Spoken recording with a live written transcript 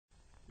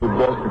The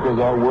best because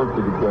our work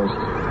is the best.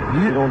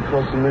 If you don't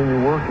trust the men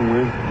you're working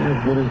with, you're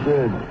as good as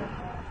dead.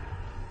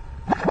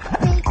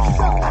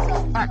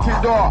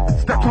 Acting door,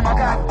 step to my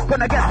gang,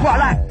 gonna get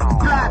spotlight.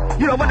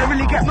 Blind, you don't wanna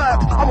really get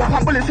murked. I won't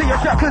pump bullets in your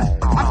shirt cause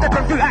I'm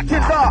stepping through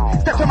acting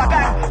door. Step to my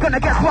gang, gonna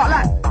get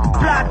spotlight.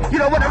 Blind, you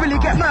don't wanna really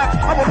get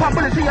murked. I won't pump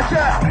bullets in your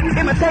shirt.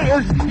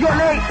 Imitators, you're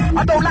late.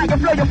 I don't like your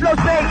flow's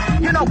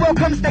fake. You're not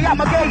welcome, stay out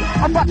my gate.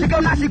 I'm about to go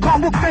now, she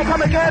can't walk straight,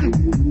 come again.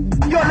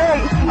 You're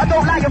late, I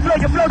don't like your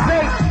flow's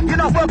fake. You're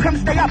not welcome,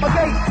 stay out my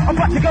gate. I'm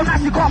about to go now,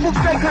 she can't move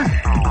straight cause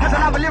there's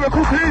another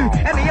lyrical clue.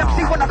 Any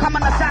MC wanna come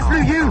and I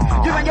flew you.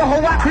 You and your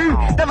whole white crew.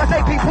 Never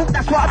say people,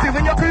 that's what I do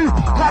in your crew.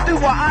 Can't do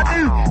what I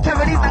do.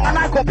 Terrorities and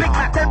I got big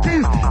like them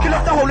too. Kill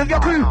off the whole of your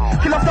crew.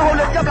 Kill off the whole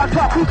of your blood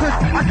clot crew cause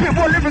I spit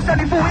more lyrics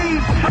only 14.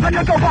 I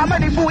better go but I'm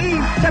only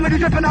 14. Terrorities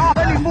dripping out,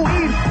 only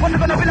 14. What's it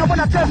gonna be like when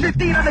I turn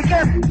 15 and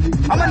again?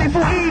 I'm only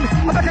 14.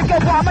 I better go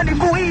but I'm only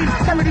 14.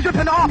 Terrorities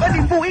dripping out,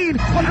 only 14.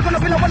 What's it gonna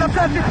be like when I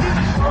turn 15?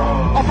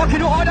 I fucking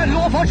know I don't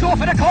love for sure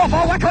for the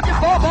cover. Whack up your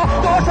father.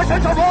 Doors are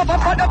sent to rover,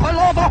 find up a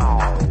lover.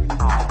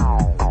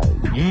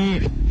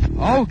 Yeah,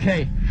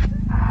 okay.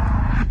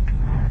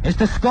 It's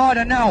the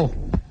Scarder now.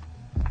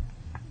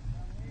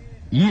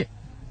 Yeah.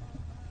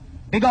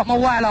 Big up my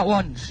Wiley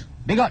ones.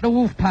 Big up the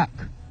Wolf Pack.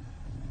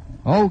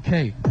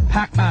 Okay.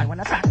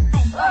 Pac-Man.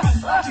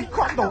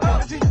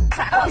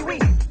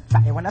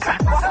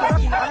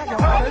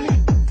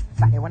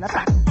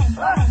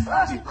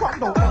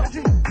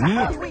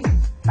 Yeah.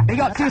 Big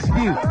up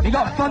Dispute. Big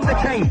up Thunder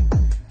K.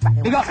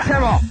 Big up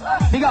Terror.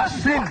 Big up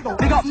Slim.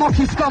 Big up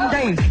Mocky Scum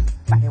Dave.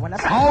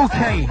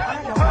 Okay.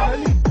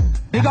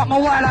 Big up my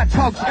Wiley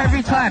Togs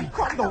every time.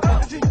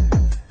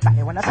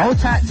 Hold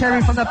tight,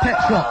 Terry from the pet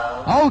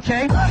shop.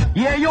 Okay.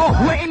 Yeah, you're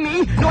waiting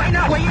me. Not in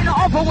that way, in the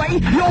other way.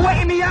 You're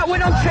waiting me out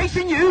when I'm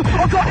chasing you.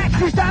 I got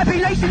axes that'll be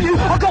lacing you.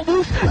 I got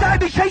wolves that'll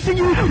be chasing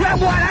you.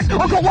 Round Wiley,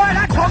 I got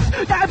Wiley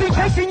Togs that'll be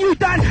chasing you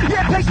down.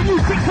 Yeah, placing you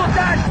 6 foot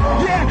down.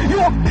 Yeah,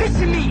 you're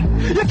pissing me.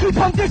 You keep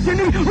on dissing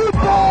me. Rude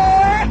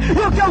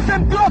boy. Your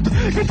girlfriend blocked.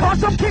 She can't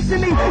stop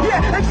kissing me.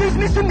 Yeah, and she's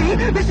missing me.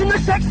 Missing the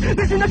sex.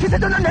 Missing the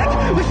kisses on the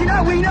neck. Wishing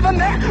that we never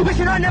met.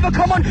 Wishing I never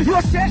come on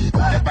your set.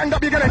 Get banged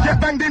up, you're gonna get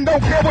banged in.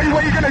 Don't care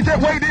what you gonna get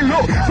weighed in.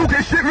 Look,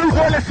 talking shit, rude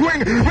boy, let's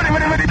swing.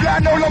 Ready,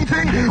 blind, no long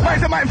thing.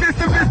 Rise up my fist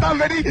to fist, I'm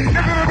ready.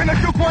 Never been a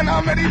shook one,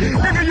 I'm ready.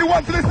 Bringing you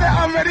on to the set,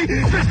 I'm ready.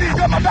 16's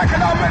got my back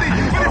and I'm ready.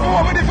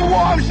 Ready for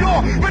what, I'm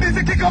sure. Ready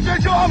to kick off your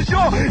jaw, I'm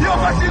sure. You're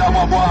Bashy, I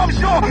want more, I'm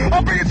sure.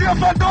 I'll bring it to your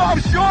front door,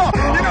 I'm sure.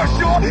 You're not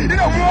sure, you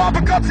don't roar up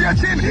and cut to your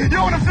chin.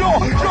 You're on the floor,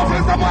 drop for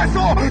the stuff I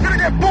saw. Gonna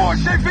get bored,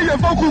 shake for your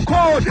vocal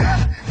cord.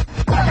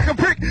 Like a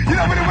prick, you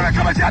don't really wanna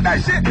come and chat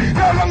that shit.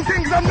 No long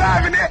things, I'm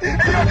live in it.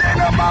 And you're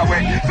getting on my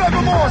way.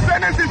 Furthermore,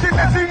 sentences in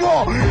that's 2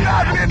 more.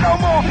 Live in it no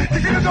more.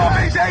 Kicking the door,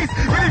 make chase.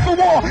 Ready for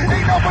war.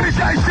 Ain't nobody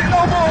shouting shit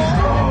no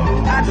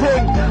more.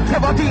 Acting,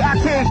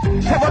 acting.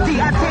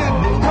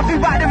 Coffee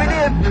rider in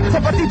him.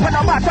 Somebody put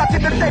on my shot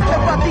in the set.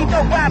 Somebody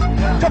don't rap.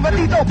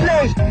 Somebody don't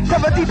play.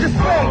 Somebody just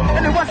spray.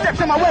 And then one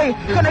steps in my way.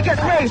 Gonna get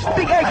sprayed.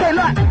 Big AK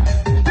like.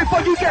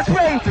 Before you get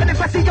sprayed, and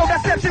if I see yo that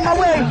steps in my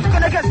way,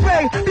 gonna get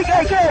sprayed, big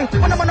AK,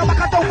 when I'm on the mic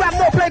I don't rap,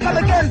 no play, come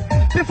again,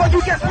 before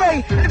you get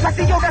sprayed, and if I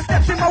see yo that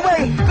steps in my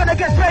way, gonna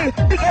get sprayed,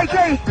 big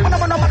AK, when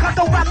I'm on the mic I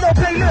don't rap, no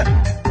play, look,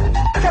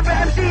 Terror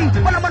MC,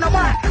 when I'm on the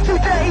mic,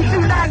 230,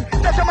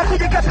 29, that's how my crew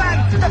you get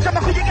bang, that's how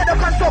my crew you get a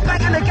console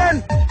bang, and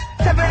again,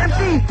 Terror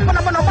MC, when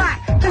I'm on the mic,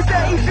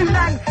 230,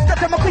 29, that's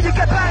how my crew you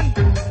get bang.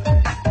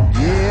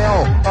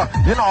 Yeah,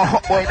 you're not a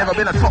hot boy, never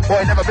been a top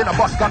boy, never been a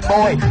bust gun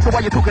boy. So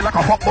why you talking like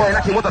a hot boy,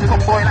 like you was a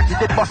top boy, like you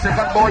did bust a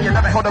gun boy? You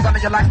never held a gun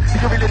in your life. Do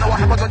you really know what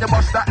happens when you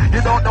bust that?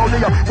 You don't know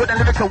Leo. Put the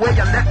lyrics away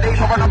and let days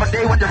for another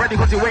day when you're ready,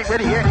 cause you ain't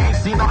ready yet. Ain't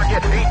seen nothing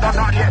yet, ain't done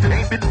nothing yet,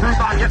 ain't been through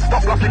nothing yet.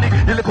 Stop bluffing it.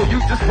 You little you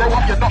just grow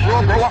up, you're not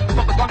raw, grow up.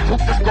 Stop the gun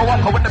talk, just grow up.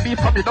 Cause when the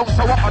beef come, you don't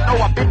show up. I know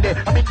I've been there.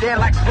 I'm in there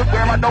like Squid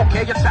where I don't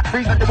care. You chat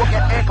freeze and you won't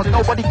get air cause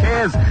nobody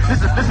cares.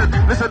 Listen,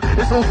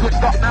 it's all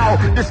switched up now.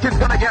 This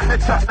kid's gonna get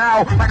mixed up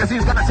now.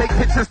 Magazine's gonna take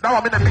pictures now.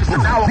 I'm in the mix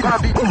and now I'm gonna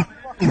be.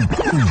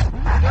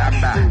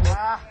 I'm back.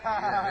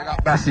 We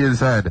got Bashy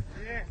inside.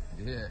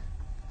 Yeah.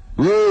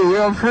 Woo,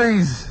 we're on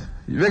Freeze.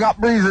 Big up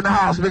Breeze in the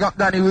house. Big up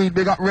Danny Weed.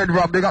 Big up Red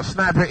Rum. Big up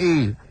Sniper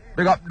E.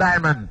 Big up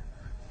Diamond.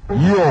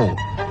 Yo.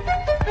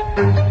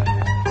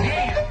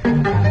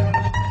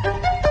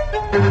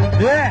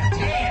 Yeah.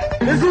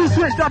 It's all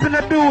switched up in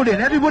the building.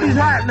 Everybody's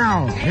hyped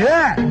now.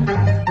 Yeah.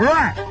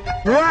 Right.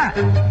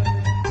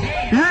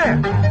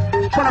 Yeah.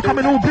 Trying to come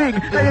in all big,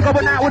 there you go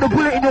out with a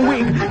bullet in your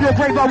wing. Your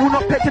grave I will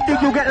not pet to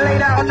dig, you'll get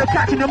laid out on the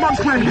couch in your mum's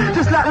crib.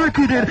 Just like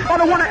Ricky did, I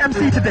don't want to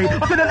MC today.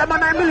 I'm gonna let my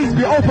 9 millis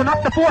split, open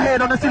up the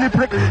forehead on a silly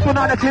prick.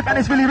 Banana clip and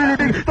it's really, really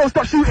big. Don't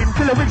stop shooting,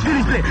 kill a witch,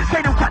 really split.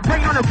 Say them crack,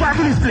 brain on the ground,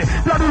 really split.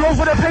 Blood all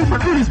over the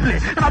pavement, really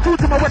split. And I talk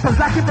to my weapons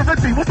like in the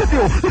Red Bee. What's the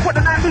deal? Look what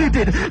the 9 milli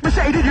did.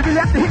 Machete did, you really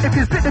have to hit the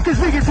kids, split the kids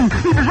rigging too.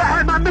 Leave his right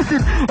hand man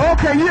missing.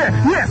 Okay, yeah.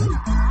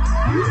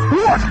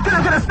 Watch, then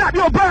I'm gonna snap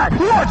your back.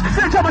 Watch,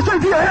 then jump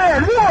straight to your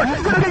head.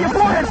 Watch, gonna get your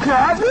forehead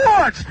cracked.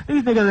 Watch.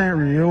 These niggas ain't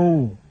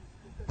real.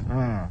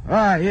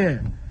 Alright, yeah.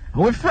 And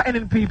we're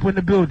threatening people in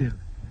the building.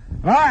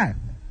 Alright.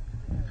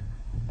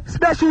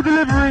 Special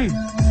delivery.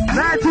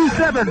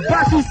 927,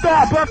 Bashy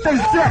Star, birthday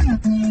set.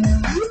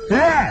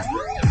 Yeah.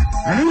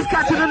 And he's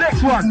catching the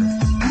next one.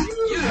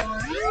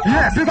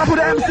 Yeah, big up all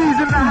the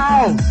MCs in the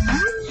house.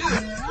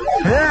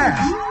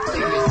 Yeah.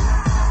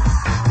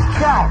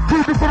 Wow, two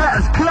big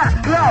baratas, clap,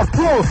 loud,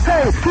 whoa,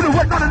 hey, you don't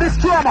want none of this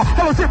drama.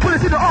 Follow tip,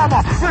 bullets in the armor.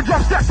 Red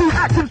drop, step through,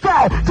 acting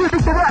foul. Two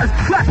big baratas,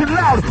 clapping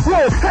loud,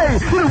 whoa, hey,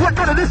 you don't want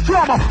none of this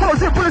drama. Follow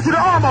tip, bullets in the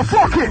armor.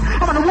 Fuck it,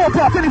 I'm on the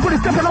warpath. Anybody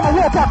stepping on my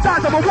warpath,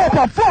 dies on my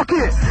warpath. Fuck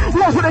it.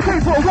 Wars what they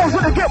came for, wars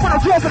what they get when I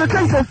draw for the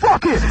case for.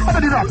 Fuck it, I'm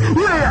in it up.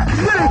 Yeah,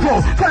 really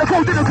go. Gotta go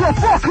to the club.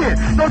 Fuck it.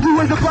 No two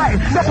ways of fighting.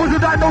 That was a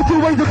die, no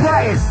two ways of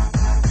fighting.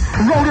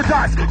 Roll the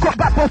dice, got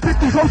back for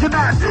 50s, hold your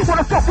knives.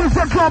 Wanna fuck with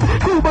red drum,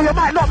 cool, but you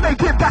might not make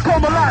it back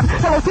home alive.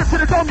 Follow tips to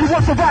the dome, you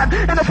won't survive.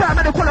 In the band,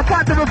 they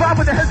qualified to revive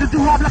with the heads that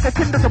do hard like a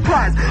Kinder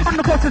Surprise. I'm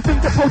the closest thing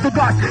to pose the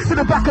dice. To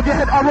the back of your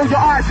head, I roll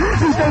your eyes.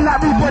 Please don't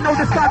like me, boy, no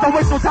disguise. Don't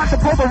waste no time to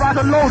pulverize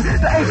and load.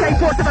 The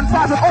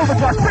AK-475 with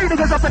overdrive. Three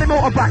niggas up in the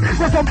motorbike.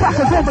 Rest on back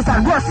with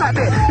homicide, worst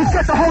nightmare. He's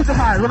scared to hold them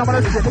high. When I'm on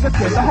a shit, niggas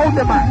scared to hold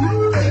them high.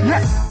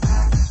 Yes.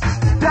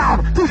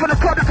 Down, two for the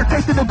club that can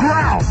taste in the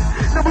ground.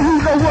 Number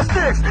who know what's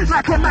next?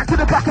 Like a Mac to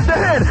the back of the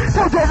head.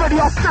 Told you already,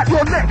 I'll snap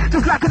your neck.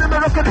 Just like an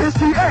American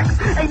History X.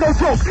 Ain't no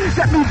joke,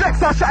 get me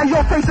vexed. I'll shatter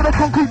your face on a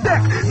concrete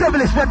deck.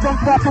 Devilish, red rum,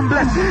 far from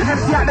blessed.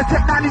 Empty out the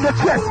Tech 9 in your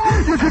chest.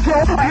 You could go,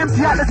 I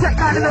empty out the Tech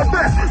 9 in the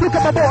breast. Look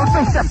at my bottom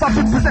face, steps I've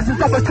been possessing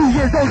since I was 2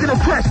 years old in a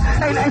fresh.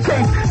 Ain't nothing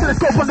changed, so let's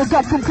go from the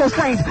dog from close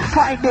range.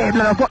 I ain't there,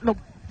 blood, I've got no...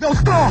 Yo,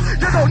 star,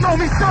 you don't know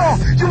me, star.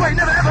 You ain't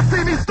never ever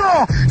see me,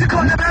 star. You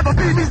can't never ever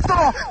be me,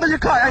 star. No, you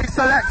can't, ain't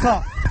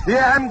selector.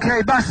 Yeah,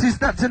 MK, Bashy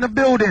stepped in the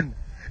building.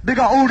 Big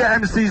up all the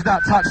MCs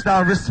that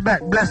touchdown.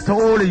 Respect, bless to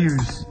all of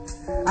yous.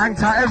 Hang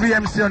tight, every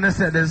MC on the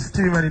set, there's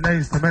too many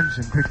names to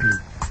mention quickly.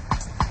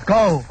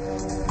 Go.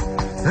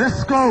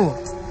 Let's go.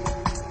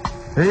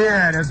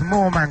 Yeah, there's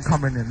more man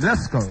coming in.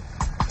 Let's go.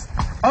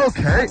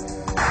 Okay.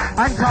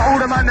 Hang tight, all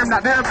the man them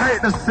that didn't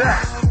make the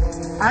set.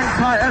 Hang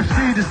tight,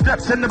 FC just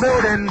steps in the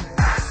building.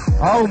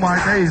 Oh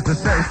my days, the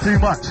set is too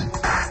much.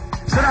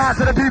 Shout out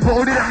to the people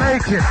who didn't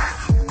make it.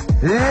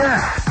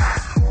 Yeah.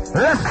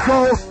 Let's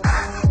go.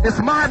 It's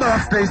my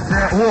birthday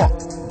set.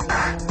 What?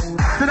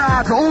 Shout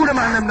out to all the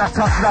man them that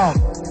touched out.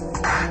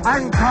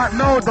 Hang tight,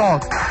 no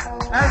dog.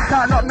 Hang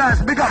tight, not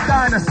nice. Big up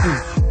Dynasty.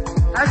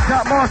 Hang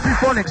tight, Marcy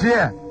Phonics,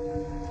 yeah.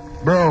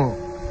 Bro.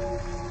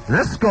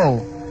 Let's go.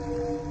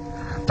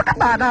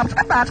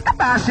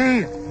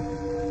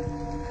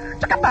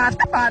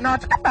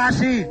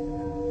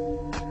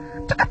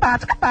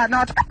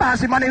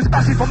 Bashy. My name's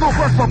Bashy from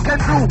Northwest from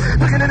Kentu.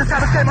 Looking in the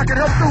savage game, I can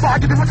help too, but I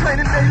give you a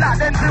training day like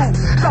them too.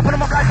 Stopping on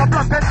my guys, my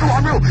blood pencil,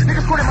 I'm real.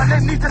 Niggas calling my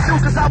name, need to steal,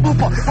 cause I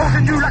whoop up,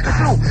 holding you like a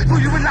glue. Do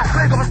you in that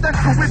flag of a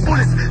stencil with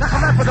bullets, like a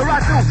man for the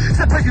right tool.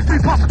 Separate you 3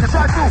 parts like a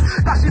try to.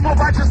 Bashy more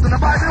righteous than a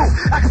Bible.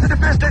 I can see the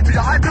best entry,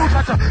 your high bill,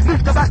 try to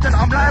move the bastion,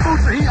 I'm liable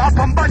to heat up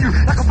and bun you.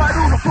 Like a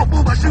final, a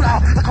football, but shoot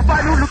out. Like a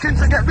final, looking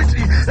to get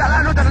richly. That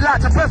line know that I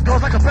like to press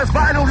girls like a press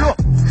vinyl, look.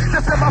 They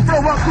said my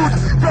flow was good,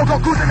 flow got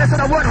good and they said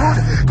I weren't hood.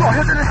 Got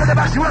hit and they said the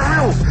Bashy weren't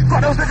real.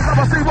 Got those niggas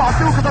I'ma say what I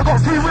feel cause I got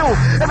free will.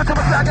 Every time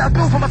I play I get a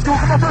bill from my school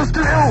cause my flow's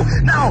too ill.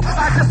 Now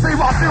I just say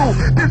what I feel,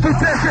 been through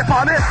fair shit but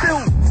I'm here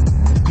still.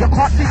 You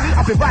can't see me,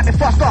 I'll be riding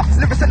faster.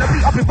 Lyrics in the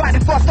beat, I'll be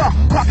riding faster.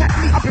 Can't catch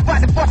me, I'll be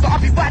riding faster.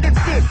 I'll be riding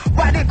sick,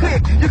 riding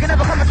quick. You can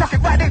never come and track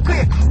it, riding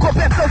quick. Got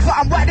better flows but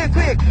I'm riding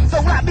quick.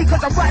 Don't like me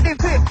cause I'm riding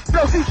quick.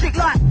 Flow too sick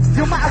like,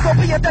 you might as well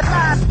be a dead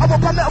man. I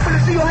won't come metal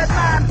bullet to your head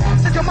man.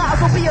 Said you might as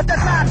well be a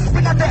dead man.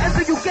 Bring out the end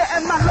so you get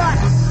in my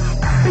life.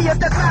 Be a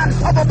dead man,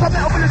 I won't come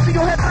metal bullet to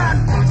your head man.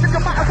 Said you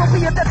might as well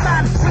be a dead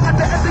man. Bring out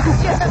the end so you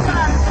get in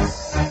man.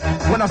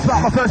 When I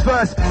start my first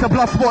verse, the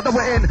blood sport that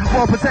we're in.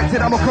 Well protected,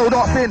 I'm a cold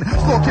art thin.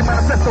 Stalking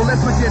manifesto, let's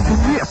begin.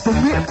 To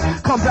rip.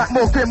 Come back,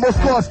 more grim, more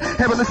scars.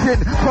 Hair on the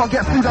chin, can't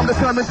get food, I'm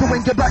determined to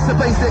win. Get back to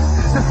basics.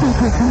 The still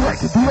quick,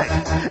 direct.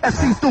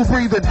 FC still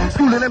breathing.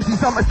 School and MC,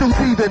 something still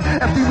breathing.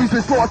 FD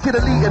reason, slaughter, kid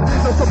elite.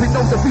 No stopping,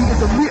 no defeating.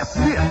 The rip.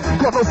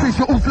 Got no fish,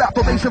 you're all flat,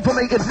 formation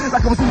formated.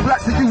 Like I was all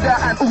black to you that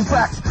and all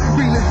facts.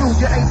 Reeling through,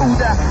 you ain't all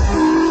that.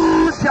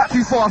 Chat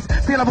too fast.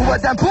 See another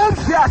word, then boom,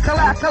 yeah,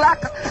 kalak.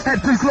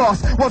 Head through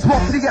glass. Once more,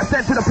 till he gets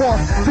sent to the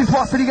past. 2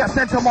 spots till he gets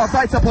sent to Mars,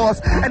 I pass.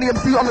 Any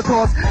MC on the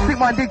course. Think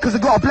mine did cause I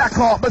got a black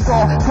heart,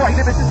 bizarre. Quite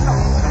limited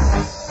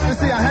stuff. You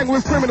see, I hang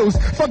with criminals.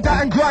 Fuck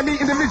that and grimy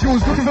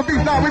individuals. Looking for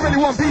beef now, we really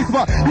want peace.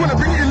 But you wanna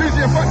bring it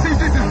illusion. Fuck these,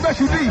 this is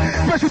special D.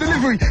 Special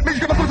delivery. Make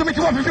you gonna put to make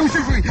you up and feel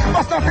shivery.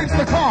 Bust up into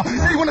the car.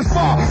 Yeah, you wanna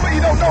spar. But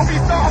you don't know me.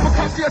 Start up a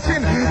cut to your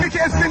chin. Make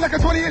it spin like a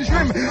 20-inch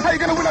rim. How you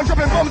gonna win? I'm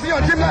dropping bombs in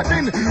your gym like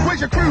bin.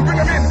 Where's your crew? Bring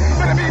them in.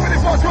 Better me with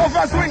this 12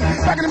 round swing.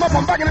 Bagging them up,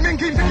 I'm bagging them in.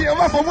 Keep picking them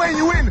up, I'm weighing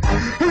you in.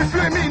 Who's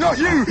feeling me? Not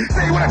you.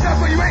 Say you wanna dance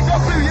but you ain't got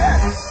clue, yeah.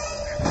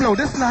 Flow,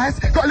 this nice.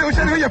 Got a little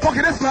shit in your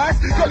pocket, that's nice.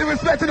 Got a little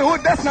respect to the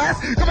hood, that's nice.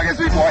 Come against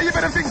me, boy, you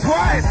better think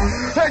twice.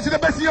 Heard you the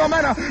best in your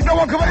manner. No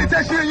one can really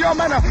test you in your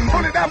manner.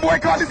 Hold it down, boy,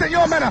 can't this ain't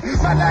your manner.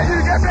 Man, like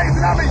you get blazed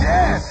and I'm a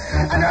yeah.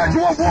 And I heard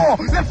you want war.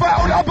 Left right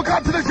on the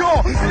uppercut to the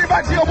jaw. Send it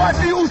back to your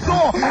wife, you all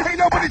saw. Ain't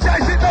nobody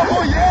trying shit no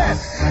more, yeah.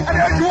 And I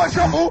heard you want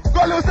trouble.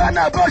 Got a little sign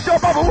now, burst your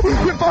bubble.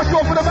 Quick fast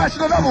short for the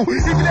national level.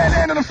 Even there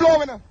laying on the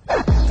floor in a...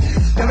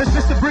 Yeah, it's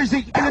Mr.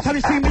 Breezy. Anytime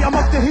you see me, I'm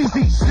off the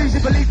heezy. Sleazy,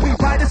 believe me,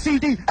 buy the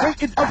CD.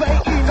 Rated over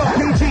 18, not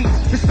PG.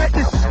 Respect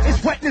this,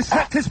 it's wetness,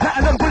 reckless,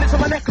 platinum bullets on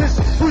my necklace.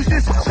 Who's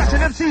this? Scratching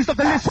MCs off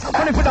the list.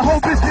 Running for the whole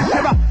business,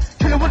 yeah.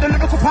 Killing with the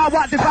lyrical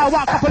power,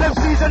 devour. Couple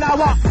MCs an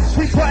hour.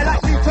 Sweet boy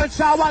like me, turn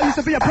shower. Used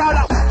to be a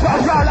prowler, but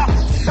a prowler.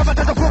 Never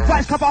did a book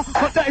price cover.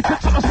 Got dirty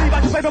tricks on my sleeve,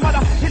 like your favorite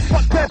mother. Hit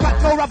spot, clear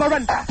back, no rubber,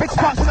 and big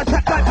spots on the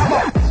track like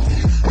power.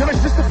 Yeah, it's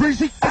Mr.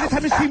 Breezy.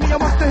 Anytime you see me,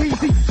 I'm off the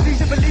heezy.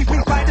 Sleazy, believe me,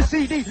 buy the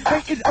CD.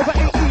 Rated over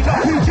 18,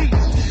 not PG.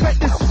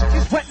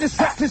 It's wetness,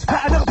 reckless,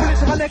 platinum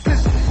bullets on my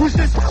necklace. Who's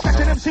this?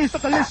 Scratching MCs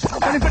off the list.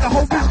 Running for the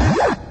whole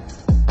business.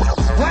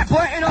 White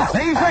boy in a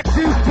they wreck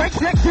you, breaks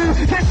next you,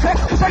 get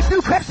checked, breaks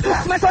new creps,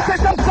 smash our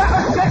chest, I'm fat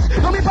on sketch.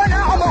 Know me by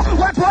now, I'm a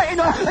white boy in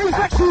a they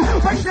wreck you,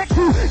 breaks next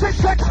you, get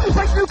checked,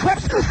 breaks new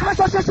creps, smash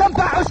our chest, I'm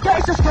fat on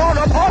sketch. Just scroll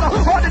up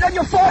harder than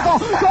your father.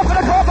 Go for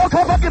the cover,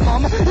 cover up your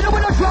mum. You know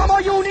when the drama,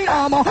 you need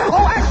armor.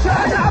 Oh, action,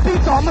 that'll be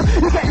dumb.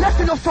 You get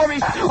left in the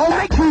forest, I'll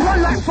make you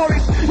run like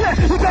Forest. Yeah,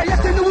 you get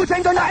left in the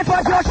Wu-Tang, the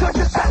 95 yard shot,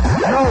 just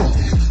No.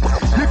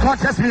 You can't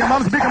test me, your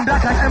mum's big and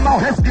black like M.O.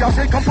 Hefty. I'll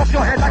shake on top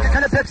your head like a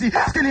can of Pepsi.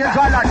 Skinny and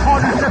dry like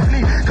Harley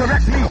Stephanie.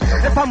 Correct me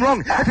if I'm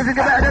wrong. If you think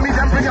you're better than me,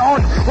 then bring it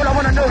on. All I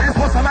wanna know is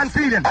what's a man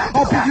feeling.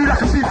 I'll beat you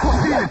like a beef foot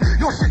feeling.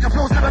 Your shit, your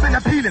flow's never been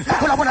appealing.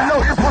 All I wanna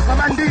know is what's a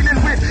man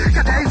dealing with.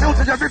 Get the angel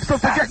to your ribs, so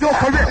forget your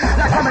career.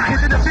 Like I'm a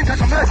kid, didn't think I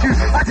could merge you.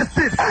 I just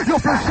did. Your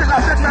flow shit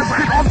like dead man's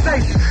spit on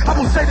stage. I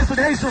will say this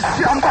with Asian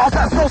shit. I'm bars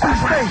that smells in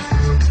space.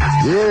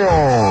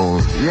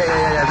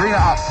 Yeah. Bring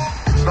it up.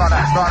 Start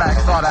that.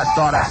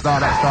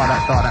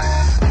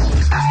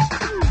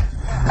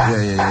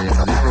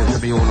 Yeah. This bro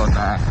should be all on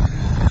that.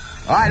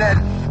 Alright then.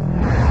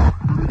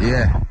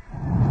 Yeah.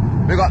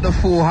 We got the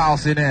full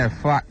house in here.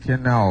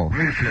 Fucking hell.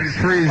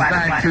 Freeze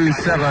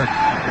 927.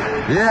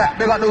 Yeah,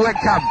 we got the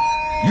webcam.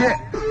 Yeah.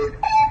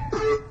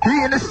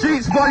 He in the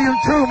streets, volume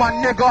 2, my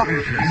nigga.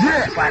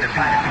 Yeah.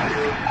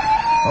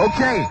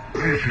 Okay.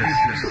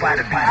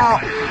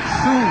 Out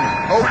soon.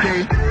 Okay.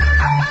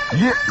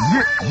 Yeah.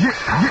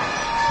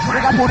 We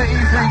got all the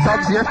E3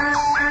 tubs here.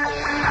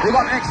 We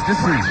got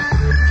ecstasy.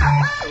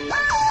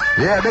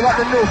 Yeah, we got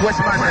the Northwest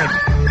man then.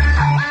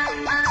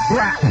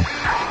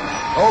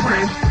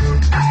 Okay.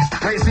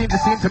 They seem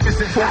to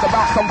misinformed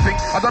about something.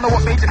 I don't know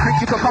what made you think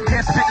you could come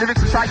here, spit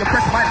lyrics and try to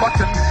press my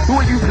button. Who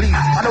are you, please?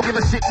 I don't give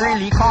a shit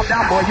really. Calm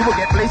down, boy, you will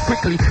get blazed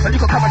quickly. And you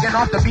can come again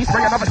after me,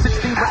 spray another 16,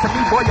 but to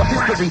me, boy, your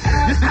history.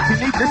 You think you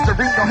need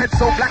Listerine, your head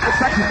so black,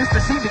 looks like you missed the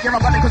scene. Yeah,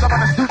 I'm running cause I'm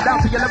gonna stoop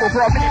down to your level for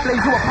a minute,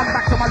 blaze. You will come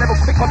back to my level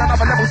quick on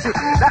another level shit.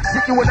 That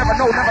shit you will never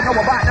know about, never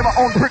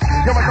own prick.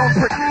 You're a known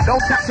prick. Don't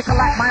tactical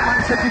like my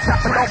man said you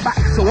tap and don't back.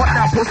 So what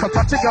now, push? I'll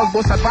touch your girls,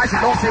 boss, advise you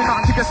don't say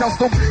nothing. Keep yourself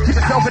stum, keep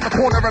yourself in the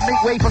corner and make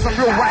way for some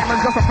real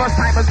rhymers, just the first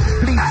timers.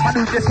 Please, I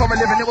do this for a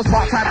living. It was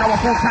part-time, now I'm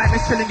full-time.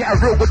 It's chilling, get a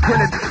real good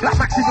grilling. Like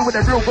Maxi do with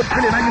a real good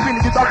feeling. Are you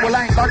really you done? Well,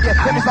 I ain't done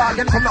yet. Let me start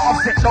again from the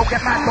offset. Don't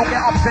get mad, don't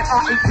get upset.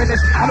 I ain't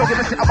finished. I don't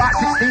give a shit about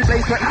 16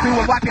 blaze 32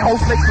 and wipe your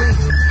whole slate clean.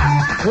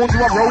 Warned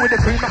you I roll with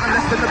the cream, nothing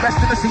less than the best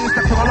in the scene.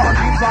 Stepped on a lot of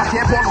dreams last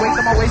year. Put on weight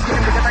on my waist,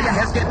 getting bigger, now your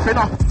head's getting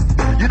thinner.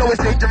 You know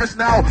it's dangerous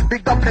now.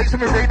 Big dumb plates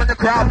when we rain on the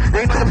crowd.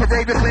 Rain on the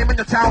parade, we're claiming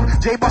the town.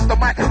 Jay bust the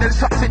mic and then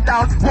shuts it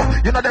down.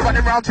 What? You know they're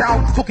running around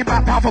town. Talking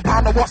about pound for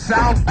pound or what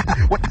sound?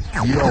 What?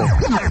 Yo.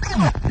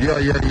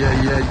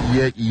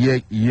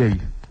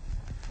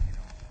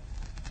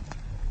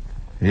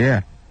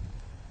 Yeah.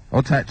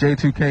 Old type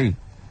J2K.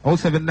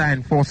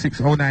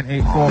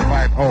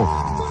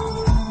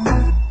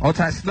 07946098450. Old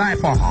type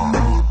Sniper.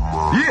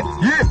 Yeah.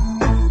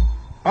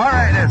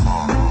 Alright then.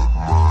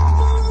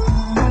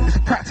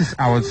 Practice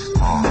hours.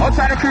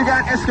 Outside the crew guy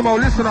and Eskimo,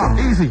 listen up,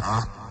 easy.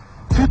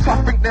 Too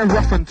tough, think they're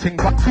rough and ting,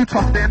 but too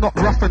tough, they're not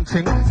rough and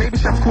ting. Baby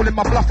chef's calling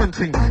my bluff and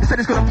ting. He said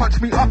he's gonna punch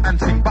me up and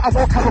ting, but I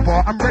won't have a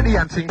bar, I'm ready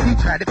and ting. He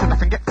tried it for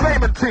nothing, get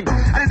flame and ting.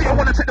 And he didn't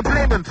want to take the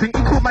blame and ting.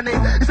 He called my name,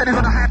 he said he's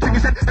on a hype ting. He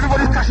said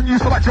everybody's crashing you,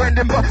 so I joined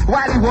him, but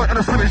Wiley weren't on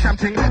a swimming sham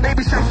ting.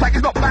 Baby chef's like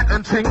he's not mad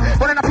and ting,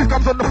 running up his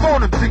gums on the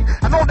phone and ting.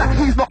 I know that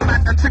he's not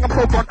mad and ting, I'm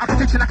so gone, I can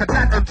teach you like a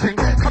dad and ting.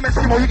 Come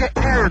Eskimo, you get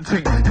air and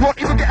ting. You won't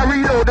even get a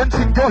reload and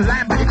ting. You're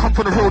lying, but you come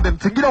for the road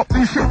and ting. You don't do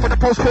shit for the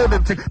postcode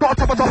and ting. Not on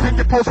top of top in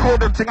your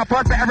postcode and ting. I've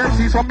heard better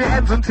MCs from your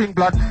ends and ting,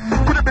 blood.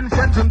 Could have been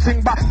friends and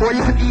ting, but boy,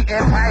 you can eat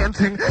air pie and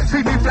ting.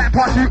 See me flying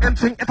past you and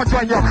ting. If I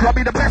join your club,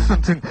 be the best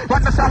and ting.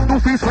 Run the south,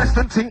 north, east, west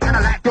and ting. And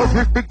I like girls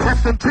with big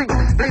breasts and ting.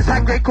 Blaze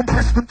high grade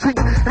compressed and ting.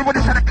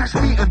 Everybody's trying to cash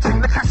me and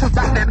ting. The cash was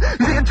back then.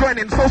 You didn't join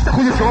in, so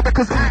settle your jaw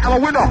because I am a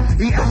winner.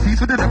 Eat MCs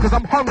for dinner because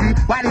I'm hungry.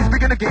 Wiley's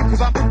big in the game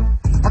because I'm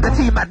the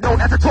team man,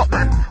 known as a top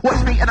man.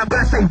 Watch me and I'm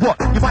gonna say what?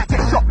 You might get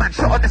shot man,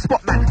 shot on the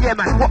spot man. Yeah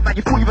man, what man?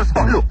 You fool you a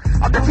spot, look.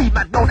 I'm the team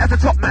man, known as a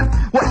top man.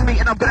 Watch me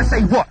and I'm gonna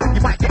say what?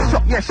 You might get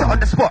shot, yeah, shot on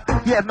the spot.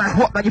 Yeah, man,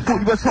 what, man, you thought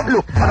you was hot?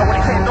 Look, I don't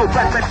wanna say no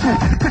bad man too.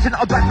 Preaching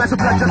out a bad man's a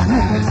blood just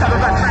rule. Stab a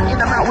bad man in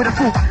the mouth with a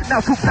fool.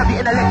 Now talk savvy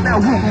in the leg, now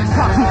woo.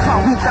 Can't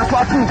woo, that's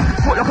what I do.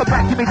 Foot like a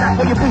back, give me that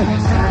for your boo.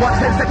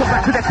 110, second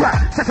back to the crack.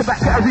 Second back,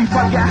 get a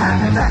refund, get a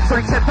hat.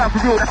 Sorry, £10 for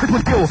real, that's a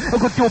good deal. A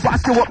good deal, but I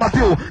still want my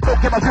bill. Don't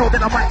get my bill,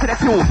 then I might get a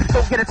kill.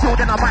 Don't get a till,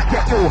 then I might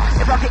get ill.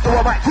 If I get ill,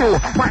 I might kill.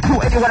 Might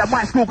kill anyone at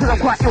my school, cause I'm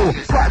quite ill.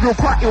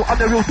 Quite ill, I'm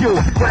the real deal.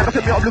 When I look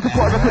at me, I'm looking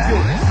for a record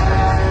deal.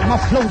 My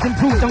flow's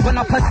improved, I'm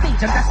going up a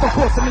stage, and that's the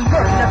course of me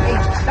working the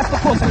page. That's the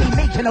course of me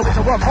making a way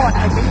to work hard,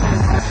 I think.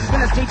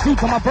 Gonna stay true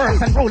to my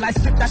verse and roll, I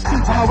strip that true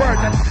to my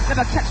words. And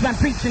never catch man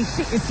preaching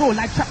shit, it's all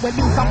like trap with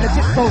news, I'm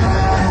legit so.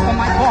 On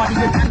my body,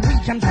 you can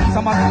reach and trees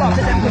on my blood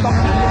to them, cause I'm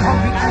feeling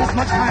hungry and it's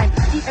much time.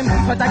 Eating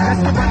beef for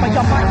digestive, but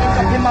your mind ends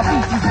up in my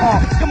feces car.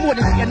 You're more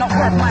than you're not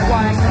worth my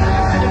wine.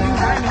 To the new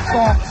rhyming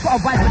star, got a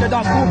vibe for the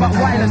dance floor, but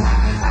violent.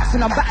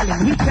 And I'm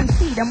battling, we can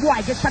see them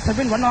why get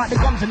shattering, run out the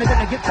gums and they're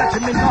gonna get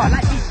touching me not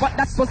like this, but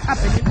that's what's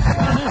happening.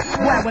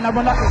 Why when I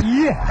run up,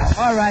 yeah.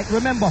 Alright,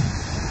 remember,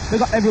 we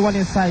got everyone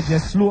inside, yeah,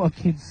 Slaughter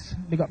kids,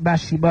 they got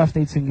Bashy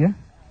birthday thing, yeah.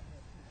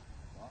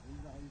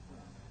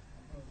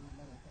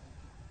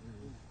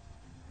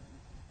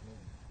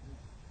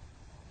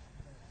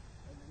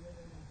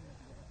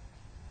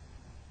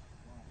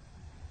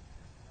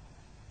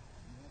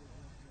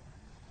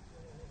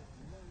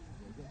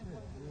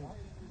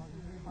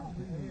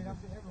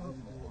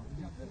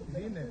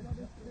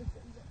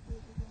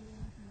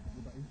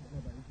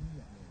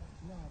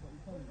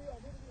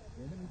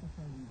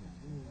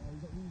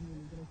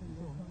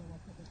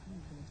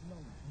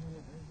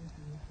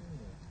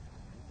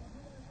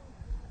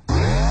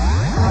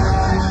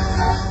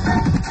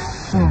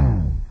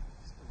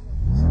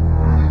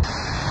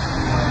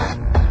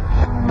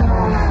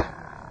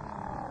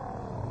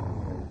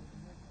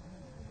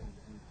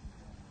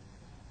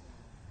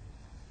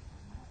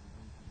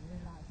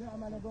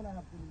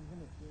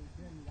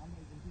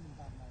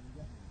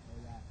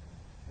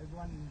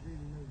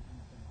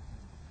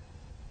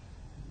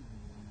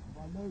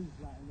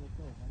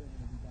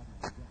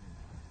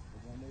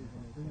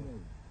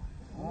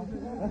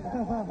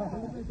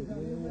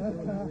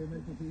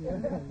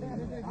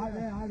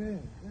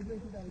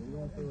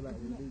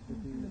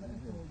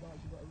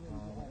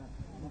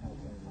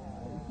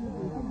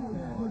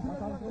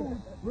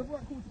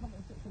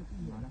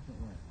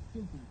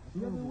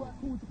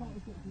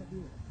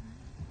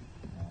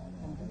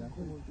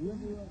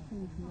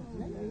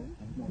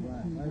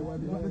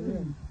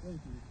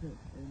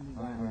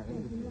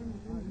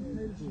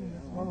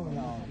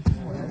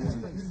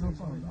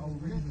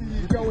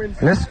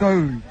 Let's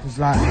go, cause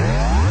like,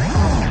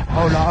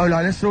 hold on,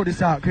 let's sort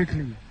this out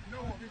quickly.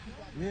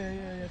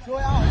 Yeah,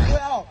 sort it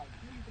out.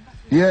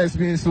 Yeah, it's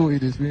being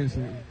sorted,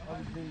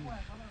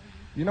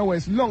 You know what,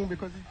 it's long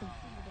because you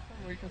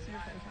can see it.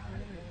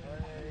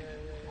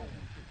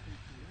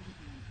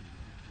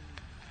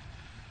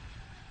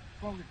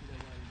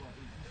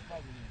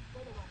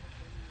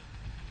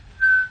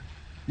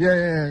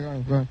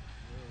 Yeah, go on.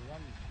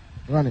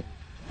 Run it.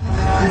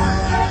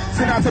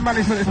 Send out to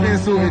management, it's being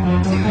sorted.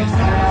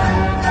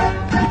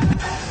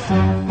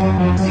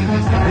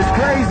 It's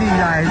crazy,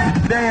 guys.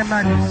 They and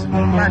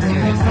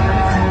management.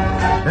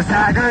 That's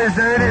how it goes,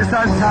 isn't it?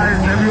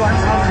 Sometimes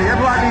everyone's hungry,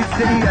 everyone needs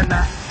to eat and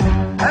that.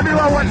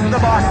 Everyone wants the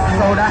boss,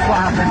 so that's what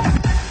happens.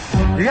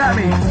 You get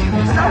me?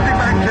 There's nothing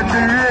man can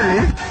do, really.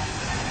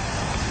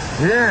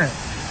 Yeah.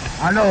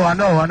 I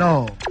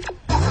know.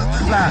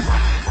 Slash.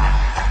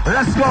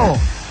 Let's go.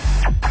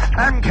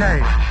 MK.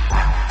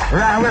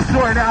 Right, we're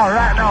sorting it out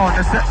right now, and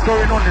the set's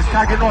going on, it's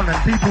tagging on, and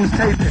people's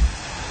taping.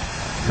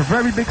 It's a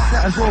very big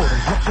set as well,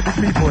 there's lots of big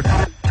people in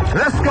there.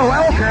 Let's go,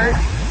 okay.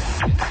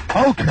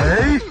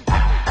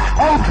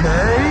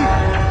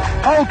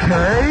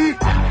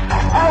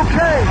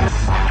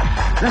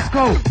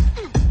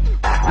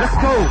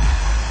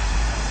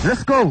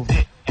 Let's go.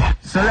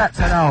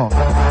 Selector now.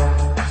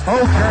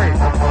 Okay.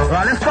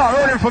 Right, let's start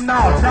rolling from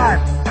now. Time.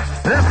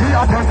 Let's heat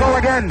up and go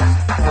again.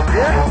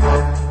 Yeah?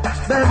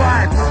 Bare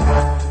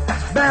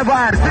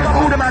vibes. Pick up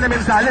all the man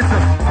inside.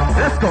 Listen.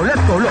 Let's go. Look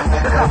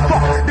at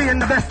fuck being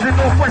the best in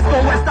Northwest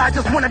or West. I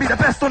just wanna be the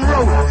best on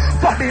road.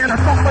 Fuck being a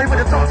soft boy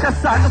with a top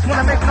chest. I just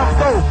wanna make enough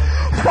dough.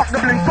 Fuck the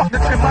bling, fuck the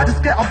trim. I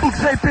just get a boot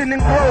shaping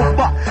and grow.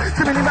 But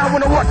too many man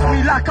wanna watch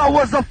me like I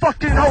was a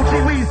fucking OG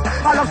Weez.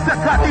 I love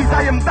sets like these.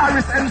 I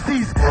embarrass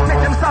MCs.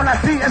 Make them sound like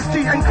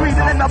PSG and Creed,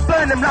 and then I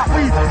burn them like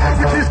weed.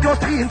 With these girls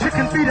eating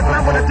chicken feed. If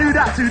man wanna do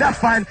that too, that's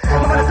fine.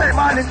 I'm gonna take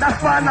mine in,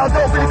 that's fine. Now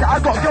don't really, I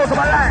got girls on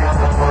my line.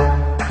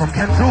 From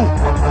Kenzo.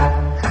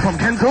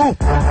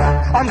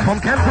 I'm from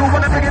Kenzo.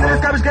 When I begin in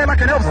this garbage game, I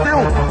can help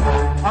still.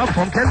 I'm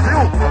from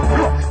Kenzo.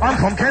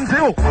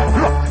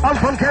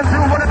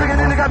 When I begin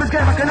in the garbage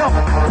game, I can help.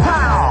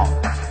 Pow.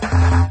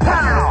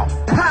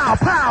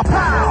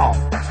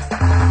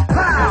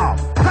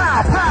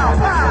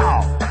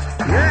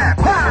 Yeah,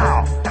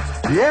 pow.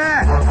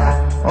 Yeah.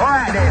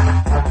 Alright then.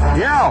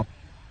 Yo.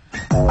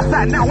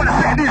 Like now when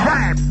I say these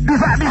rhymes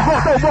means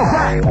both no more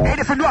rhyme.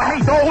 Anything new I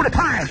make though all the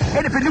time.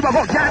 Anything new I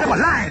won't jam in my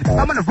line.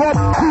 I'm on the road,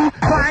 cool,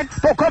 fine.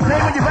 Don't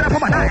complain when you run up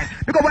on my nine.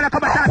 Because when I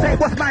come back down, say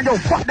what's mine, yo,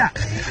 fuck that.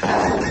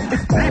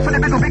 It's leave for the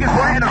middle, biggest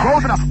boy in the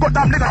rose and got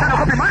damn nigga trying to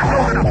copy my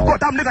clothes and got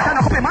damn nigga trying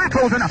to copy my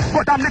clothes and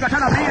got damn nigga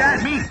trying to be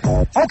like me.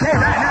 Okay,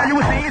 right now you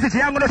will see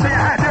easy. I'm gonna show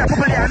you how to do it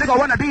properly. A nigga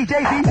wanna be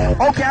Jay-Z.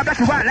 Okay, I bet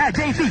you right like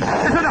Jay-Z.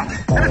 Listen up,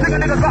 every single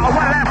nigga's got a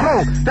one-line flow.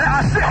 Then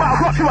I slip, but I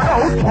got two of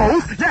those.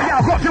 Hoes, yeah,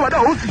 I got two of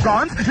those.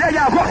 Guns,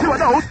 yeah, I got two of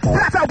those.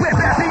 Flat out with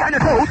bare feet on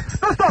your toes.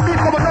 Don't stop me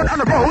from a on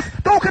the road.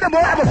 Don't kill them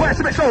all ever wear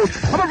some shows.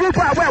 I'm a rude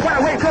boy, I wear white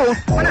away clothes.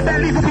 When I say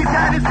leave for peace,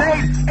 God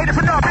insane. Ain't if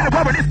enough in the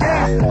world of this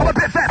game. I'm a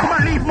bit fat, so I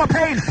leave my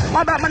pain.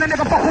 I'm that man, a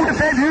nigga fuck all the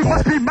same. You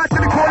must be mad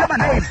to be calling my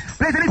name.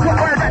 Blazing these one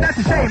word, right, that's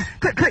a shame.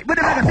 Click, click with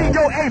the magazine,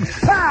 yo, aim.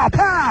 Pow,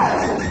 pow.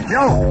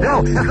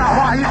 Yo, it's not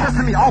why you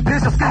testing me. I'll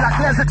pierce your skin like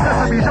there's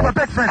accessory. You're a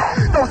big friend.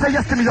 Don't say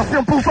yes to me, you're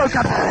simple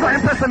vocab. Not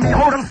impressing me,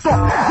 hold on, stop.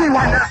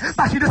 Rewind that.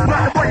 Bashy just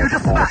smack the boy, you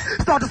just smack.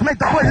 Start just make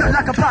the boy look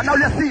like a bat. Now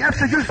let's see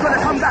after you's gonna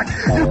come back.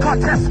 You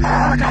can't test.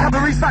 I'm like a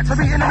cabaret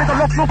factory in the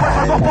middle of no place.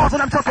 I got bars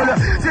and I'm chocolate.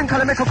 Skin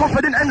color make a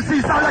confident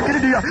MC sound like an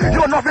idiot.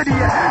 You're not ready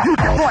yet. You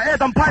get more air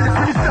than pilots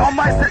when you sit on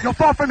my set. You're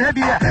far from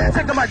heavy yet.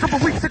 Take the mic, drop a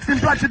week 16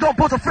 blood. You don't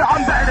pose a threat,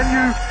 I'm better than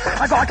you.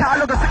 I got a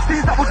catalogue of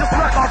 16s that will just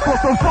work hardcore,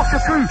 so fuck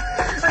your crew.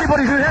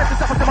 Anybody who hears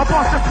this episode, my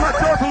boss just work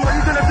turtle, what are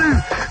you gonna do?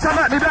 Come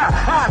at me back,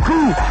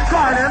 cool, go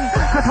on then.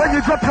 Cause when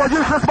you drop your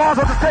useless bars,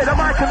 I'll just take the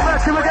mic and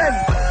murk you again.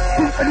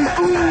 Ooh,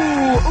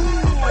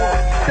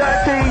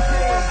 dirty.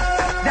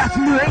 That's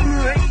me.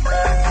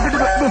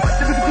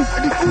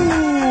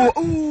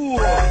 Ooh,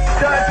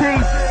 dirty.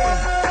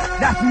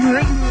 That's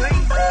me.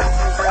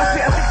 I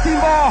spit a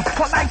 16 bar,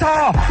 hot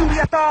lighter,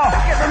 Julieta,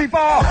 get very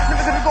far,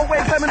 never gonna go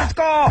away, permanent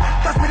scar.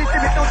 Trust me, this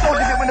lyric, don't soul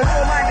lyric, when there's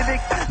no mind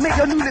lyric. Make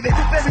your new lyric,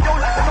 look very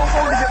old like the no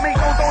soul lyric, make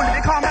no soul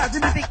lyric, calm out,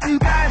 lyric, you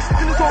guys,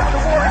 in the talk of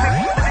the war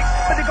lyric,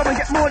 but they go and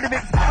get more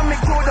lyrics, I'll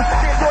make sure the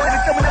shit more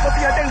lyrics, there will never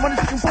be a day when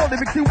it's looking for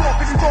lyrics, you walk,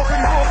 you talk, you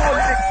raw more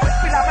lyrics,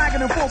 feel like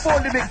banging and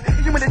 4-4 lyrics,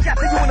 you in the chat,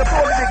 you in the 4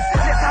 lyrics,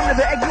 let's have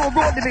never ignore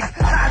raw lyrics,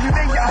 now you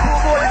may get a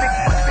 4-4 lyrics,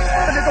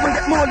 but they go and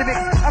get more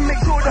lyrics, I'll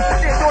make sure the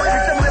shit more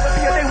lyrics, there will never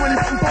be a day when it's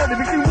looking for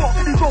lyrics, you walk,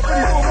 you talk,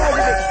 you raw more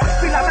lyrics,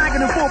 feel like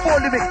banging and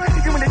 4-4 lyrics,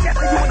 you in the chat,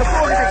 you in the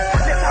 4 lyrics,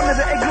 let's have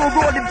never ignore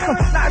raw lyrics,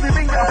 now you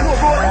may get a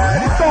 4-4 lyrics,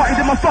 and it started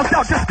in my fucked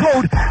out just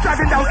code,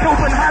 driving down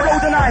Kilburn High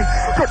Road and I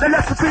took the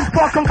left to Queen's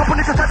Park, and couple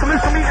niggas tried to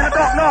move for me in the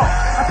dark now.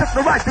 I took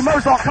the right to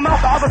Mozart, come out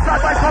the other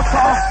side by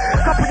Costa.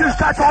 Couple used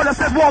tried to all I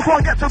said, walk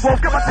on, get to golf,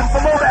 get my tin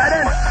from over and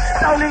then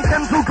down in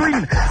Kensal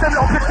Green, send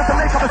little pictures to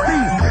make up a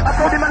scene. I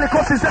told him man it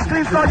cost his just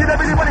clean star, you don't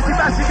really want to see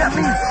Bashy get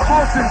me.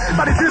 Halston,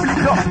 by the Jubilee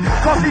clock,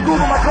 can't see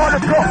Google my car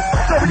of clock.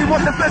 Don't really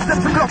want the first step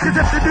to clock, cause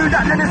if they do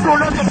that then it's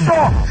all on the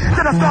store.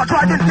 Then I start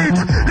driving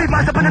leads, leave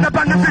my stepping in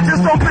abandoned bridges,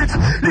 don't bridge,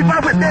 leave my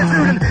whip there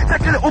soon,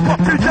 take a little pop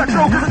to church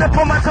road, cause I'm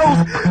on my toes.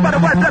 By the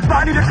white blood, but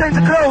I need a change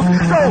of clothes.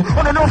 So,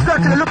 on the north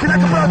circular, looking like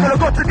a burglar, I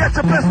got to get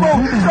to best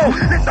road. So,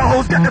 lick the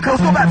hose, get the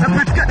clothes, go back to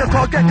bridge, get the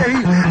car, get the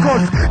heat.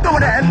 Cause, don't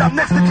wanna end up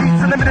next to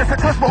Keats, and then there's a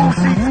trust for all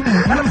seats.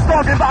 And I'm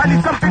starving, but I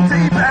need something to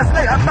eat, but it's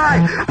late at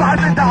night. But I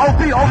think that I'll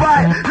be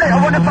alright. Later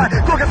on, if I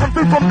go get some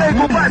food from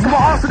Bagel Bites, so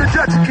I asked the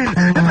church chicken.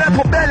 The man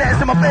put bare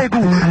lettuce in my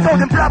bagel. Told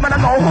him, blood man,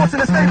 I'm not a horse in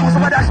the stable, so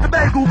I dashed the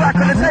bagel back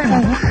on the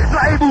table.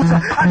 Not able to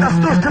act that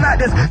stush tonight,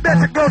 there's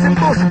better girls in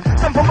bush.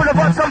 Some from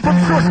Boulevard, some from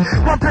Shush.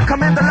 One pick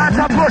come in, the lights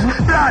I push.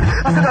 Blood,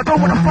 I said I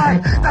don't wanna fight.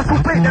 That's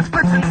all bait, there's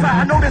bricks inside.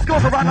 I know there's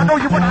girls around, I know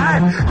you wanna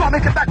hide. Gotta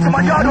make it back to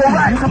my yard,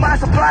 alright. To my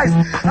surprise,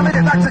 I made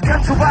it back to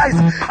Kensal Rise.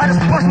 I just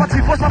brushed my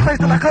teeth, washed my face,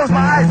 then I closed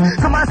my eyes.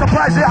 To my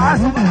surprise, yeah, I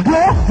said,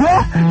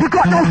 what? You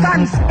got no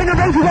fans. In the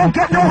rave you won't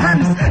get no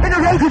hands. In the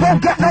rave you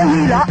won't get no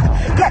heel up.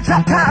 Get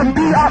trapped out and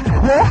beat up.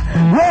 What?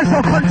 Where's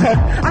your content?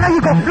 I know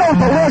you got flow,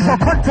 but where's your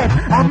content?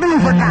 I'll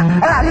move on that.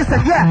 Alright,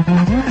 listen, yeah.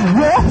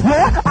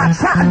 What? I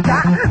chat and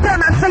that. Them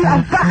man say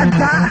I'm fat and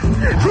that.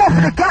 Draw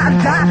for the gat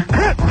and that.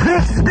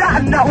 Click,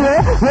 splat and that.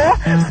 What?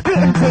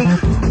 Spitting thing.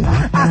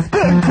 I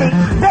spitting thing.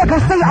 They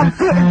gon' say I'm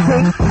fitting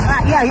thing.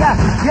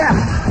 Yeah.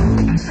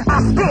 I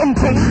spitting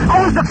thing.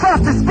 I was the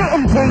first to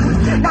spitting thing.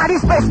 Now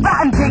this bitch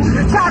spatting thing.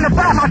 Chatting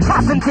about my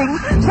trapping thing.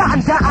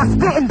 Chatting that I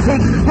spitting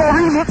thing. Your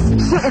remix,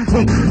 shitting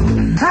thing.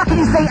 How can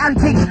you say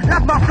antique?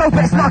 Love my flow,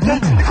 but it's not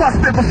gate. Can't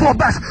spit before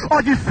Bash.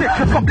 Are you sick?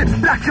 Your top lips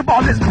black, your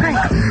bar lips pink.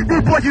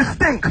 New boy, you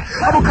stink.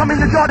 I will come in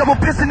the yard, I will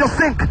piss in your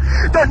sink.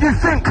 Don't you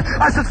think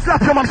I should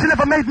slap your mum? She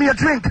never made me a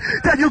drink.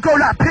 Then you go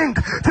like pink.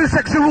 Too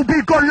sexual,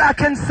 be gone like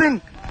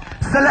NSYNC.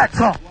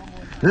 Selector.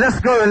 Let's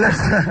go.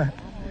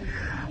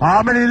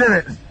 How many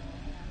lyrics?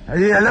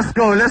 Yeah, let's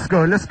go.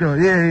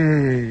 Yeah.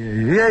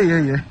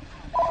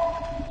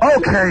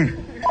 Okay.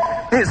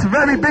 It's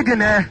very big in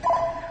there.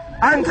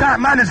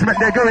 Anti-management,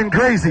 they're going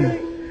crazy.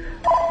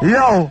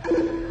 Yo,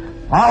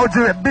 I'll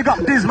do it. Big up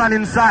Dizzman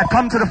inside.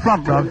 Come to the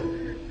front, bruv.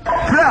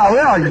 Flirta,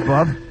 where are you,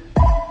 bruv?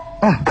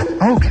 Oh,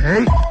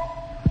 okay.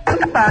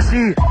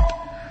 Bashy.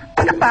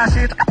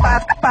 Bashy.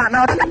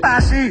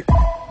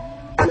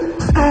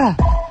 Store.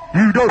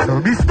 You don't know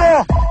me,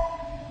 store.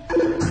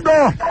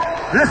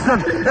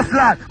 Listen, it's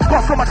like,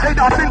 got so much hate,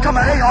 I think I'm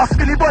a hater.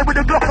 Skinny boy with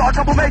a Glock, not a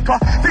troublemaker.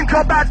 Think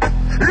you're bad,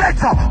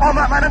 Later, I'm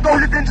out man and go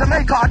live in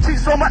Jamaica. I cheat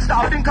so much that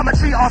I think I'm a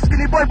cheater.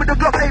 Skinny boy with a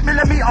Glock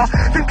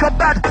 8mm. Think I'm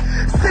bad.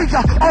 See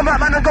ya, I'm out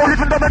man and go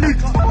live in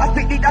Dominica. I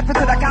think the after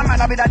to the camera.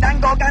 I be the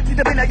dango ganty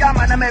to be the young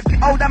man. I make the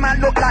older man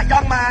look like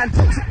young man.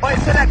 Boy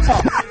selector.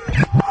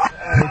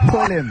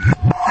 Pull him.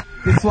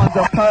 This one's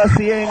a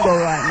Percy angle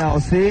right now,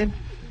 see?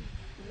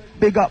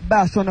 Big up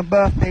Bash on the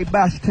birthday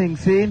Bash thing,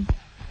 see?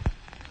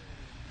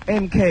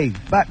 MK,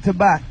 back to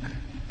back.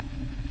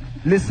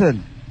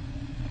 Listen.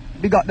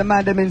 Big up the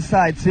man them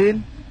inside,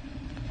 see?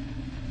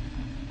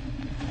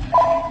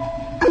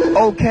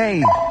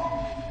 Okay.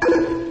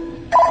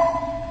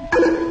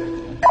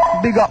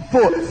 Big up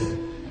Foots.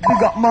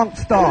 Big up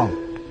Monkstar.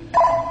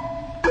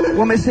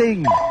 What me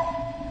sing?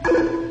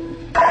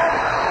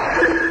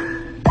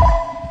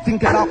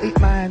 Think about it,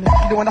 man.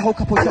 You don't want a whole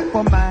couple shot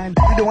from man.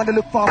 You don't want to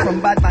look far from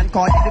bad man.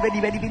 Cause you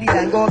ready,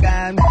 and go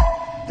again.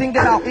 Think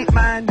about it,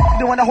 man. You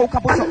don't want a whole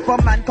couple shot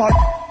from man. Cause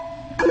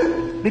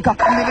because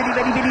I'm ready,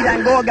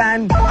 and go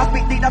again. I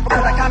speak deep up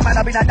because I can, man.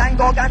 I've been a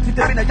dango gan since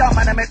I've been a young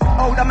man. I make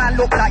older man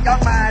look like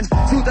young man.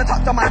 Shoot the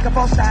top, the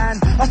microphone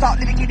stand. I start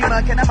living kiddie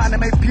man, can a man. I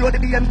make pure the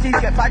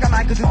BMTs get fagger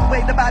man. Cause it's the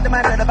way the bad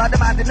man, the bad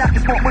man. The knack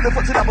is smoke with the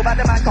foot to double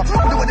bad man. Cause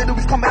all I wanna do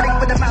is come and link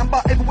with the man.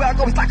 But everywhere I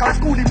go, it's like I'm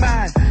schooling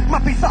man. My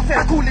piece up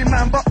says schooling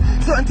man. But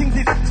certain things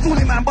is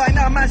schooling man. By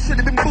now, man should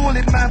have been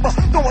bullied man. But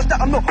don't watch that,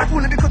 I'm not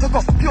fooling because I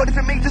got pure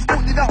different majors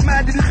schooling out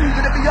man. Did the shoes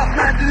gonna be up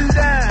man? Do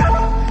that.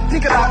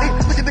 Think about it.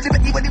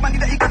 With the money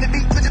that you gonna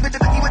beat. With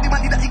the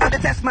money that you gonna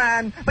test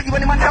man. But you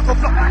want the money that go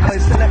flop.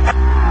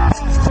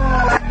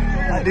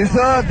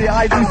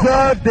 I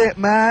deserved it,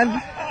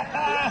 man.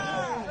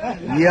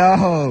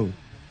 Yo,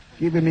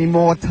 giving me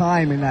more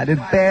time in that. This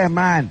bare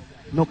man,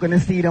 not gonna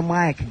see the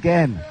mic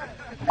again.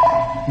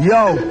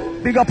 Yo,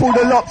 big up all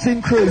the Locked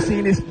In crew,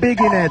 seeing this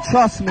big in there,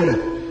 trust me.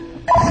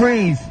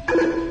 Freeze.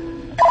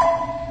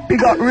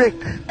 Big up Rick.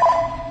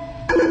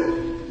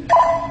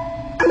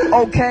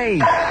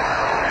 Okay.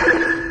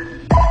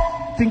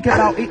 Think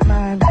about it,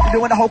 man. You don't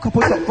want a whole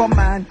couple shot from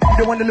man. You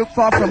don't want to look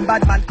far from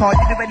bad man. Cause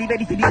you're ready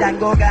for the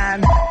dango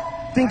gan.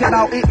 Think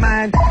about it,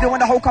 man. You don't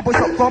want a whole couple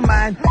shot from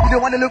man. You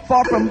don't want to look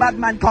far from bad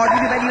man. Cause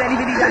you're ready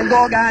for the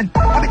dango gan.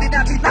 I've been in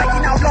that beat 19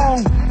 how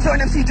long.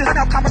 Certain MC just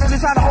now coming on and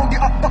trying to hold it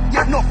up, but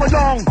yet not for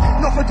long.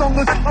 Not for long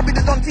as I'll be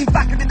the done team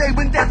back in the day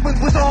when Dizzman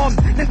was on.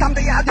 Then time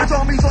they had the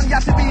armies on, you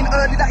had to be in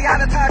early that you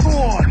had a tag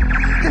on.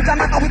 Then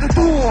time I was the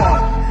door.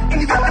 And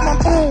you got them on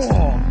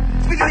board.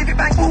 We leave it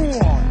bang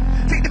on.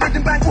 Take the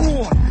rhythm back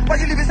on. While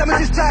you living some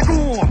just drag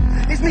on.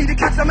 It's me the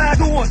kids are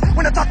mad on.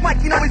 When I talk mic,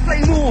 you know it's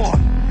flame on.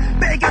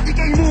 Better get your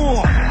game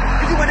on.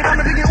 If you wanna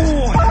come and bring it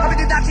on. I've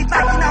been in that shit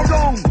back in how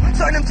long.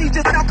 Certain MC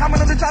just now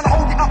coming on and trying to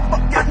hold it up,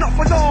 but yet not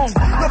for long.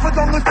 Not for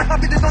long as I've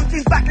been on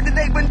teams back in the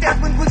day when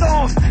Dizzman was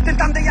on. Then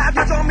time they had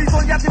your armies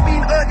on, you have to be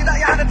in early that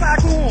you had a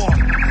tag on.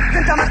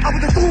 Then time I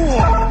was the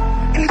door.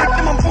 And you left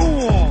them on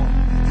board.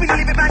 We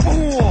leave it back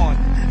on.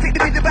 Take the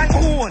rhythm back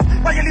on.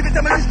 While you leave it,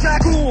 just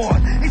drag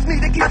on. It's me,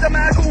 the kids are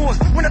mad on.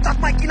 When I talk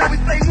mic, you know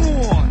it's flame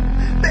on.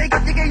 Better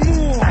get your game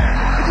on.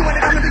 If you wanna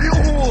come and bring it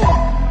on.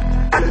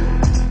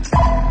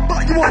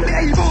 But you won't be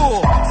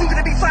able. Still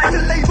gonna be fine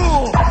to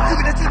label. Still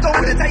gonna see down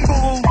with the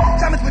table.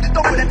 Jammers with the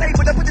dog with the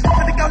table. They put the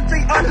top of the gun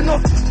straight up and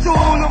off. So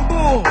all on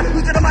board. Who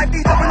said I might be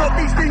dropping up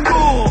these things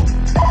all?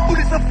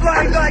 Bullets are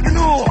flying like an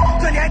oar.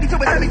 Turn your head into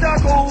a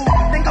semicircle.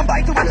 Then come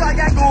back to a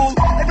triangle.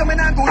 Then from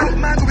an angle, look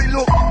man, do it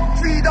look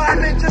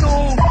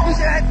three-dimensional. Use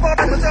your head far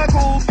from a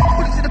circle.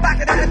 Put it to the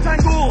back of the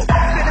rectangle.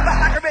 Spin it back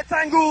like a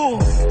rectangle.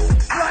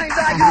 Flying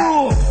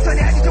diagonal. Turn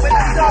your head into a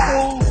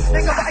semicircle.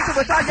 Then come back to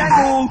a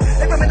triangle.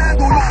 Then from an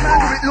angle, look man,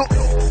 do it look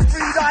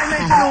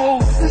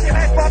three-dimensional. Use your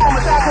head far from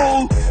a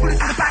circle. Put it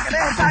to the back of the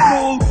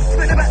rectangle.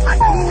 Spin it back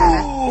like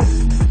ooh.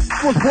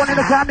 Was born in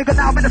the ground, nigga,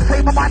 now I'm in the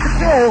frame of mind to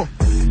kill.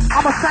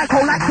 I'm a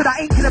psycho, like to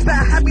that ain't killer,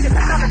 better hand me the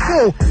thing on the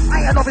kill.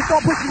 I ain't novice,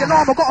 don't push the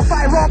alarm, I got a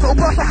firearm, it'll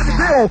burst up in the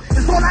grill.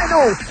 It's all I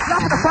know.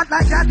 Laugh at the front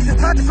like Jandy, just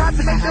turn the crowd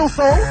to make feel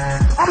so.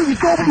 I'm in your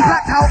store when you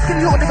blacked out,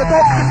 skinny little nigga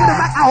dog, you can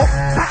back out,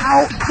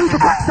 move the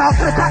cracks out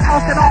to the crack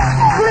house, then I'll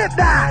flip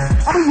that.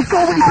 I'm in your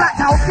store when you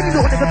blacked out, skinny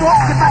little nigga dog,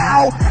 you can back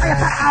out, I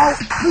attack out,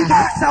 move the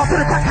cracks out to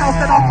the crack house,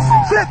 then I'll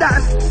flip that.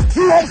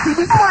 You won't see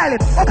me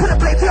smiling, I'll put a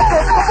blade to your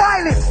throat and I'm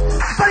violent.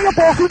 Spell your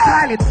balls with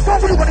silent,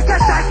 don't really wanna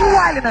get shot, you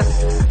wildin' us.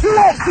 You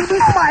won't see me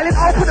smiling,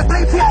 I'll put a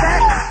blade to your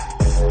neck.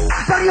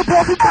 Spell your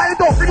balls with silent,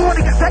 don't really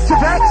wanna get vexed, your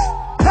vex.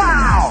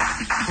 Pow!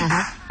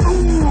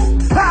 Ooh,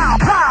 pow,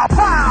 pow,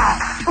 pow!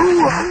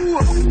 Ooh,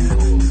 ooh,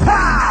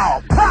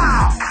 pow,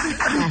 pow!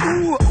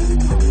 Ooh,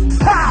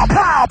 pow,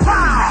 pow,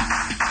 pow!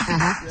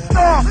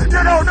 Stop! You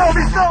don't know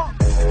me, stop!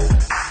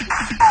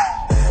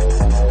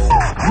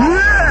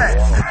 Yeah!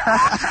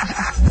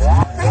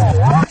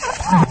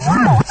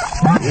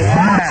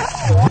 Yeah!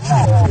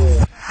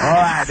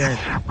 Alright then.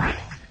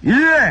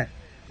 Yeah!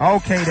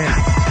 Okay then.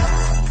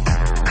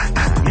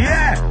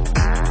 Yeah!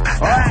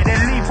 Alright then,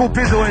 lethal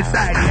bizzle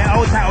inside, yeah?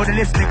 Hold tight on the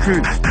listening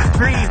crew.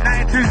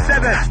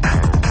 3927.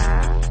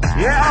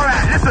 Yeah,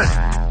 alright, listen.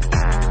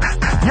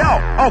 Yo,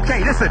 okay,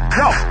 listen,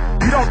 yo.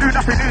 You don't do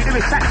nothing new, do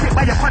it chat shit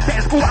by your content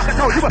in school. I can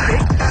tell you a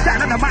thing.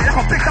 Standing on the mic like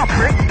a big up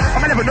prick.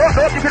 I'm a never know,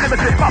 you can never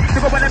slip up.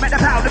 Nigga wanna make the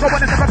pound, nigga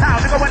wanna sip a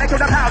pound, nigga wanna kill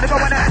the pound, nigga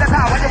wanna hit the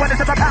pound. When you wanna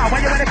sip a pound,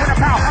 when you wanna kill the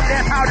pound, I'm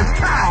there pound,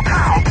 pow,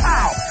 pow,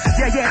 pow.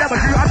 Yeah, that was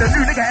you, I'm the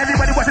new nigga,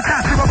 everybody wants to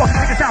dance. Nigga got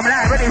niggas sound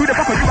like ready, who the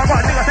fuck are you? I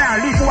got niggas sound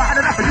lethal, I had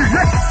enough of you,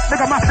 yes.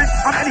 Nigga muffin,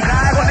 I'm any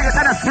guy, I got niggas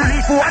sound that's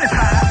lethal on the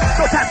side.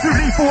 No time to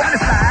lethal on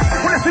the side.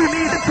 Wanna see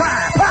me, then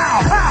try,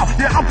 pow, pow.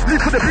 Yeah, I'm lethal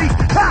for the beat,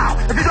 pow.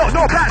 If you don't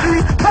know about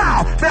me,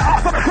 pow. Better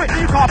ask something quick,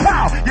 you can't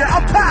pow. Yeah,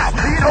 I'm pow,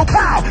 you know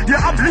pow.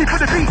 Yeah, I'm lethal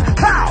for the beat,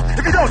 pow.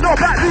 If you don't know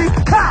about me,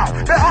 pow.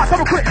 Better ask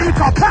something quick, you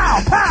can't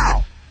pow,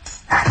 pow.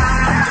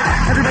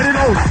 Everybody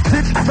knows,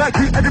 Ditch,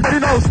 Mercury, everybody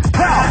knows.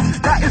 Pow,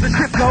 that is a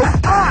shit flow.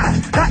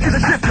 That is a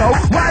shit flow.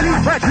 Wiley,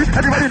 Mercury,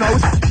 everybody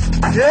knows.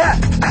 Yeah.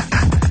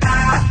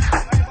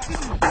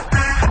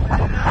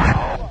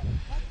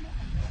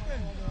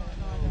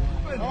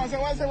 One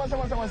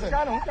sec.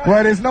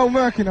 Well, there's no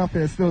murking up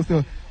here, still.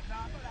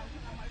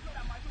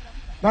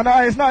 No,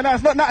 it's not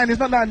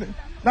nothing.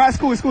 No, it's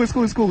cool.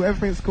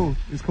 Everything's cool.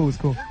 It's cool.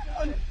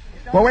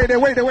 But wait.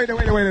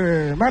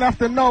 Man have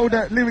to know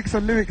that lyrics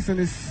are lyrics and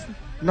it's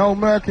no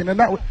murking, and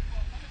that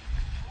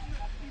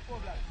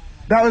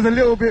was a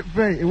little bit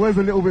bait. It was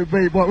a little bit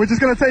bait, but we're just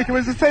gonna take it.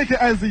 We'll just take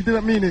it as he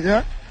didn't mean it,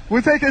 yeah?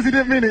 We'll take it as he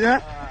didn't mean it, yeah?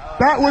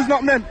 That was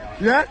not meant,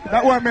 yeah?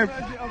 That weren't meant.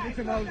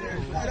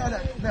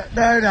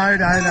 No.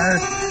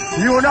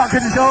 You will not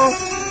control.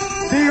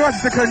 He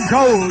wants to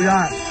control,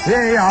 yeah.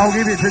 Yeah, I'll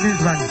give it to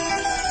Dizzman.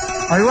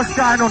 Oh, what's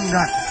going on,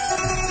 that?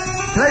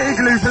 Play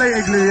igloo,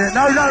 yeah.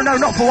 No,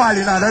 not for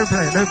Wiley, no, don't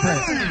play it.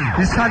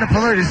 He's trying to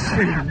promote his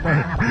stream,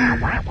 mate.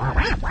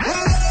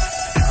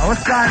 Oh,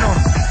 what's going on?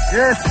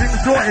 Yeah,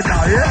 things sorted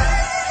now,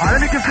 yeah? Alright,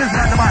 let me give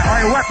Dizzman the mic.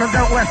 Alright, weapons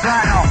out west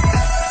right now.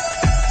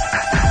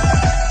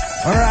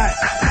 Alright.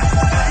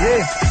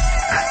 Yeah.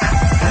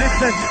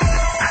 Listen.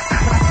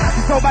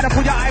 So bad,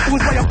 put your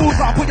eyeballs where your balls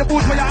are. Put your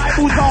balls where your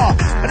eyeballs are.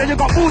 And then you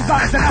got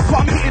bullseyes, and that's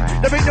what I'm hitting.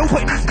 There ain't no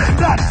point in spitting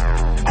blood.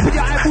 Put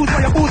your eyeballs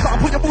where your balls are.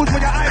 Put your balls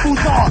where your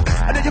eyeballs are.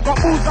 And then you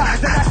got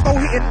bullseyes, and that's no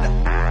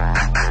hitting.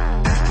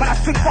 But I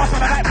swing fast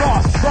when I like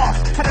brass.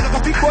 Had a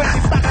big boy in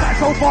his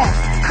backside so fast.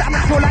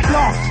 Diamonds go like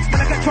glass.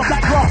 When I get chopped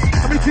like grass.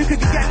 I mean, you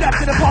could get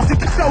left in the past. If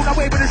you blown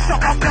away with a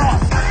shot, I'm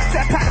last.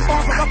 Set pack the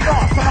bars like I'm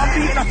last. And I'm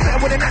beating, I'm sitting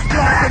with the next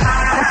glass. And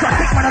I'm trying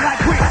to think, man, I like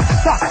quick.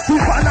 But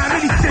who's got a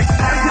 9 milli stick?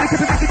 I'm gonna keep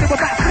it making it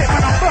with back flip.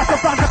 When I'm first, I'm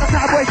down like a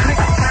cowboy flick.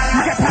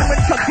 You get pan when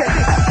the shots get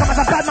lit. Come as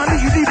a bad man,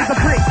 you leave as a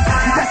prick.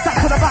 You get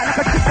stuck to the back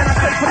like a chick, then I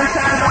straight for the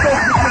shot and I go.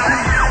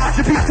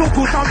 You beat so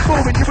cool, sounds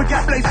boring. You would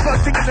get blazed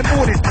first thing in the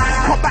morning.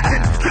 Come back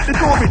then, kick the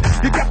door in.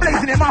 You get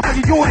blazing in mouth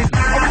and you yawning.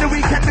 Over the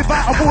weekend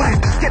without a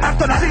warning. Get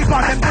knocked on a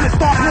rebound, then bullets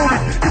start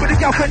rolling. You with the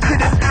girlfriend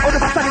sitting. All of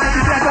a sudden, when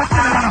you get lost in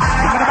the manner.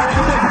 I'm gonna back to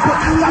the door, put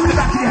you back to the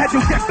back of your head,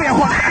 you'll get bare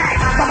hot.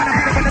 Some of them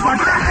think they're gonna run.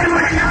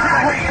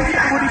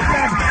 Everybody's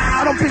scared.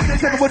 I don't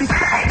business, everybody's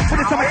scared. When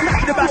there's someone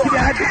slapping the back of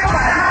your head, you're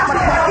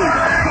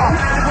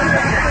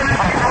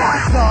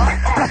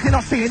Plus you're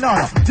not saying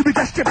nada. You be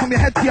just stripped from your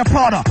head to your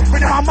Prada.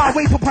 Bring them on my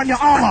weight upon your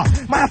armor.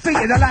 Man, I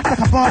fainted, I like a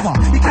barber.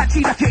 You can't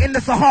see that you're in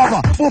the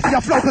Sahara. More for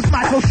your flow, cause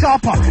mine's so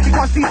sharper. You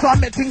can't see, so I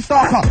make things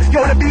darker.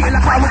 Yo, the beating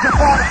like I was your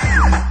father.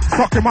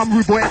 Fuck your mum,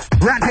 rude boy.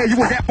 Round here, you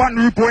will get bun,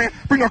 rude boy.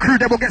 Bring a crew,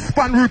 they will get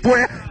spun, rude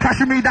boy.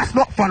 Cashing me, that's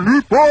not fun,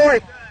 rude boy.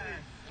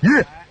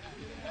 Yeah.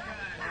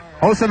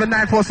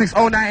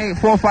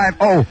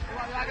 07946098450.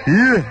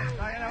 Yeah.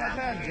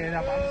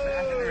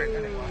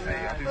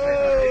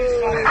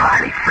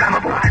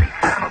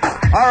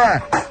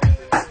 Alright.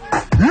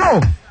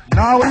 Yo!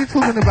 Now what are you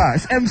talking about?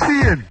 It's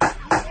MCing.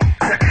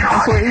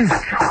 That's what it is.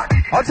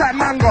 I'll type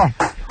Manga.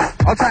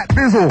 I'll type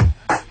Bizzle.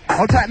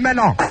 I'll type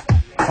Mena.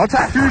 I'll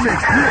type Phoenix.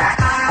 Yeah.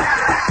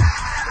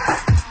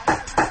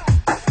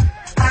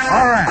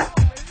 Alright.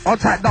 I'll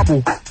type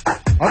Double.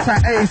 I'll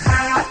type Ace.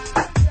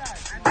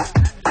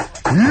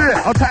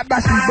 Yeah. I'll type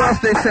Bashy's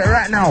birthday set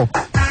right now.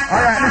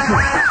 Alright, listen.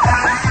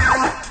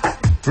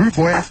 Rude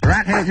boy,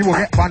 right here you will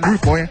get fun, rude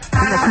boy.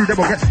 Bring your crew, they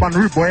will get spun,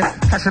 rude boy.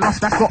 Catching us,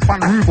 that's not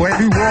fun, rude boy.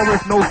 New war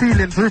with no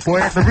feelings, rude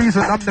boy. The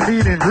reason I'm the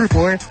meaning, rude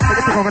boy. What do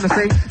you think I'm gonna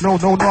say? No,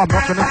 I'm not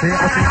gonna say it.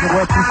 I think the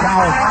word too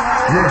sound.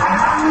 Yeah.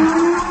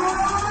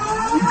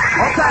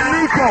 What's that,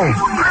 Nico?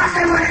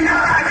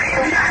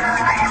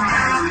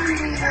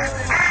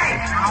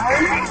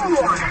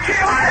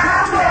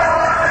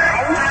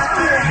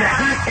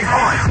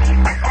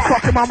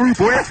 Fucking my rude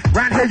boy.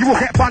 Round here you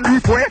will get fun, rude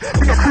boy.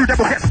 Bring your crew, they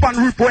will get spun,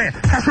 rude boy.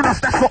 Catching us,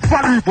 that's not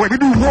fun, rude boy.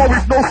 We do war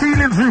with no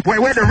feelings, rude boy.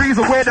 We're the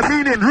reason, we're the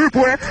meaning, rude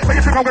boy. What do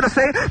you think I'm gonna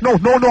say? No,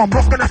 I'm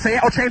not gonna say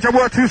it. I'll change the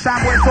word to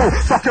Samboy. So,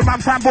 fucking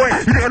man, Samboy.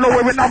 You didn't know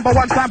we're number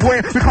one,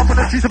 Samboy. We come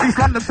from the streets of East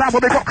London,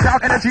 Samboy. We got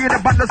crowd energy in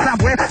abundance,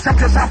 Samboy.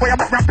 Champion Samboy, I'm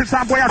not rapping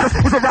Samboy. I just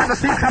was around the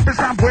scene, clapping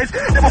Samboys.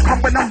 They will come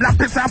when I'm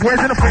lapping Samboys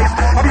in the face.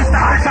 I'll be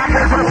snapping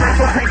Samboys in the face.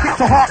 So take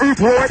it to heart, rude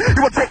boy.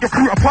 You will take your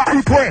crew apart,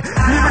 rude boy.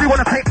 You really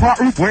wanna take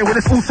part, rude boy. When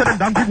it's all said and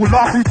done, we will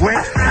laugh, rude boy.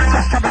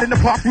 Just travel in the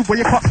park, rude boy.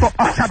 You can't stop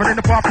us traveling in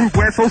the park, rude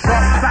boy. So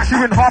start, slash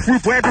you in half,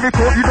 rude boy. Every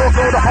record, you don't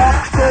know the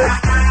half, so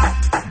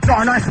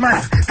not a nice man.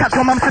 Catch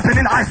your mum sipping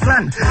in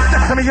Iceland.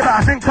 Step to me, you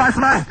better think twice,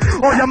 man.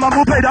 Or your mum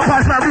will pay the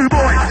price, man. Rude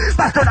boy.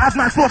 Bastard as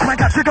man sports, man.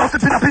 Catch your girl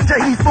sipping up in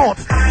JD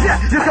Sports. Yeah,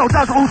 your girl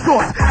does all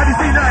sorts. Have you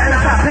seen her in a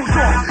fat pink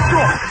short?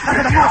 Sure. Like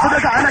in the morse of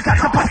the guy and I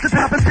catch a pop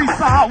sipping up in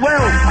pizza hot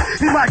Wales.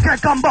 He might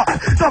get gum bucks.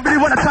 Don't really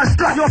want to try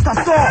strut your stuff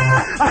store.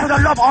 I said I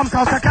love arms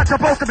house. I catch a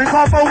poster in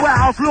Carbo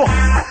warehouse. Look,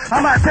 I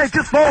might take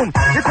his phone.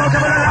 It's all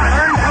give it a lot.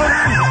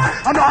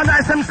 I'm not a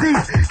nice MC.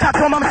 Catch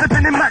your mum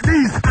sipping in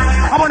MacD's.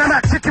 I want a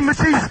Mac chicken with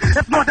cheese.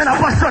 If not, then I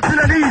bust shots in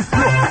the knees.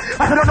 Look,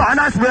 I said I'm not a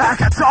nice way. I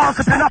catch your arm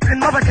sipping up in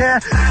mother care.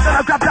 Then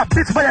I grab that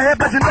bitch by your hair,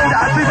 but you know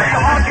that I do that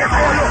your arm gets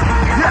all look.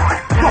 Yeah,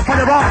 drop on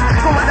your arm.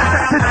 Go when the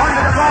sex is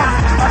under the arm.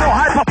 I don't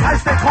hype up, I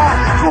stay calm.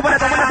 True, but I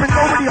don't want to bring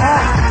nobody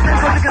harm. Then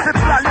so niggas sip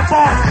like lip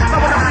balm. I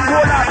want to bring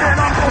all out there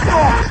and I'm so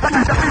strong. Like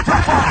you the beat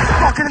back far.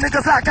 Talking to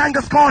niggas like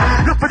Genghis Khan.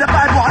 Look for the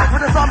bad one, for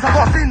the Psalms I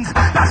got sins.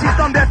 Bashy's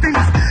done their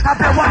things. Have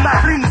their one man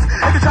flings.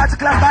 If you try to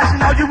clap Bashy,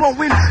 now you won't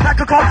win. Like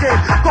a card game.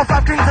 Got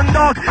 5 kings and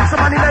dog. Some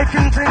money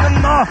making thing and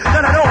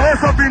then I don't hear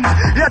some rings.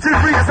 Yeah, 2,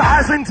 3, it's a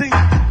ice ring thing.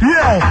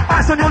 Yo,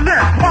 ice on your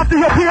neck. After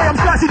your PA, I'm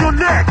scratching your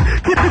neck.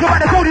 Keep thinking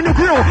about the gold in the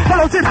grill.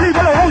 Follow tipsy,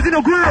 follow holes in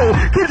the grill.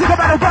 Keep thinking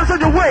about the guns on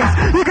your waist.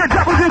 You get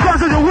dropped with your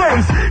guns on your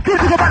waist. Keep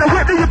thinking about the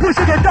whip, then you push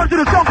and get done to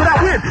the trunk of that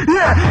whip.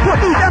 Yeah, put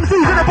these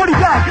MCs in a body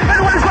bag.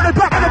 Anyone who's got a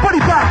back in a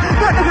body bag.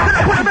 That nigga's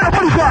gonna put them in a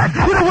body bag.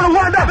 You don't wanna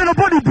wind up in a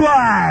body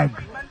bag.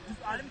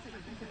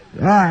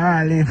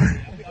 Alright, leave.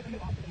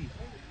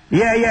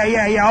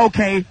 Yeah,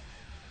 okay.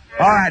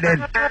 Alright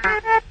then.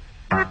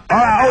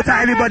 Alright, hold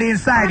tight everybody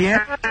inside, yeah?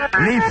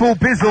 Lethal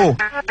Bizzle.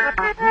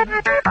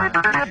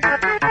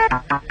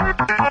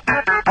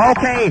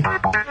 Okay.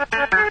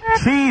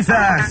 Jesus.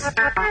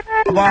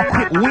 I got a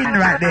quick win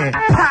right there.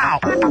 Pow!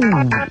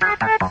 Ooh.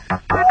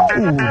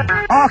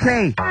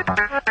 Okay.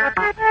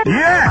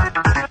 Yeah.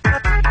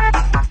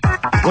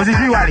 Was it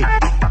you, Wiley?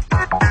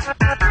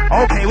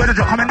 Okay, where did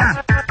you coming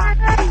now?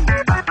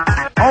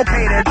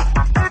 Okay then.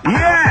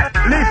 Yeah.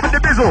 Lethal the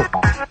Bizzle.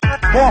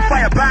 More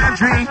fire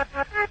boundary.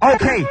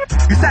 Okay,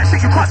 you start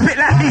shit, you can't spit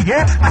like me,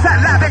 yeah? I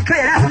sound loud and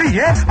clear, that's me,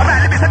 yeah? I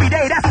write limits every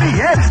day, that's me,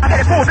 yeah? I get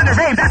it forth in the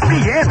rave, that's me,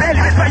 yeah? Bare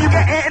limits, but you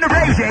get it in the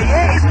rave,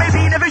 yeah? It's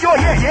maybe never your,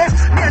 yeah?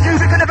 Me and you,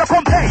 we can never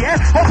compare, yeah?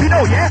 Hope you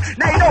know, yeah?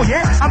 Now you know,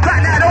 yeah? I'm back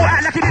now, don't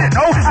act like you didn't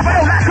know. If I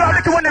don't like you, I'll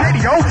let you on the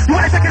radio. You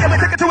wanna take it, then we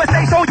take it to a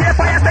stage show, yeah?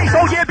 Fire stage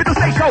show, yeah? Biddle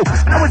stage show.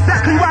 I know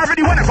exactly where I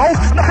really wanna go.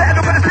 I'm not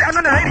better gonna sit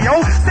on the radio.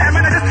 Set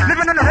man, just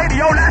living on the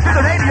radio, life is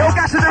the radio,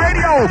 gas is the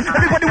radio.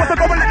 Everybody wants to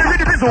go and let the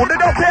radio bizzle. They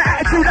don't care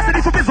attitude, that's the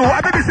need for bizzle.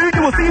 I baby soon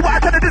you will see what I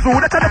try to dizzle.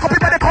 They're trying to copy,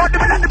 but they can't do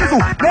it like the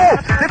bizzle. No,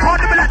 they can't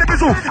do it like the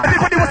bizzle.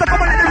 Everybody wants to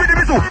come and let the radio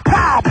bizzle.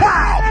 Pow,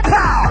 pow,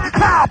 pow,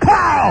 pow,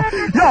 pow.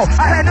 Yo,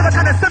 I had never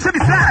kind of step to me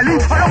slightly.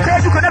 I don't care,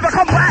 you can never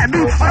come by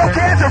me. I don't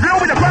care if you're real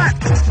with your back.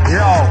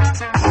 Yo,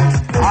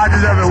 I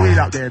deserve a weed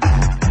up there.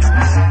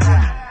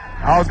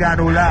 I was got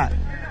all that.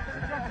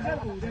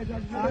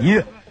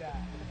 Yeah.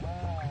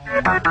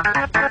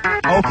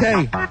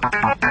 Okay.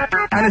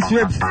 And it's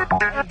ribs.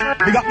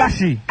 We got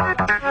Bashy.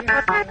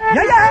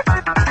 Yeah.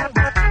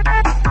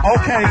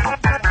 Okay.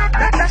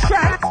 That's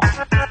right.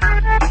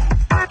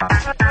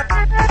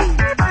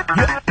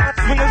 Yeah.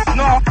 Swingers,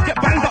 nah. Get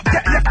banged up,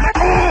 get left like,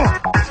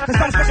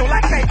 Cause I'm special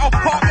like K. I'll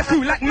part your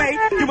crew like May.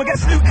 You will get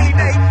slew any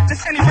day.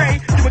 Just any ray.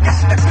 You will get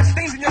left with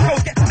stains in your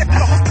clothes. Get checked to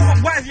the hospital.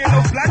 Why is you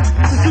no blood?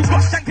 Cause you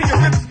got shank in your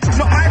ribs.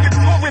 Not my ribs,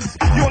 your ribs.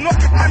 You're not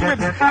with my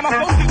ribs. I'm a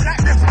phone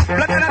like ribs.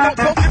 Blood and I don't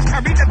talk ribs. I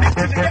read the big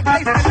things and get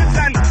placed in ribs.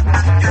 And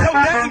you tell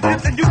dirty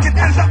ribs and you can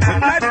end up with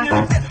knives in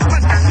your ribs.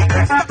 Once that shit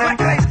gets stuck like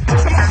clay.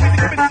 Come on, baby,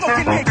 you've been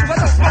smoking cake. Cause I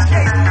don't smoke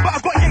cake. But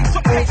I've got yank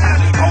shot cake. And I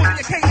leave holes in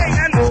your KA.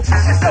 And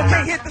it's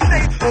okay here to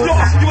stay.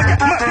 Slaughter, you will get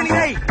murked any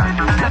day.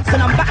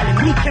 When I'm battling,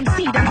 we can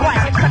see them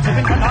boys get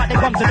clattering. When out the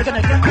gums and they're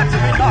gonna get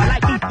clattering. Not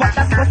like beef, but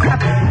that's what's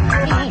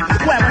happening.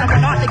 Where when I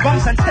run out the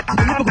gums and step to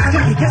the middle,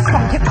 still you get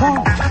strong, get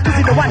calm. Cause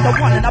you're the one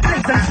and I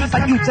blaze and cheese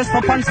and you just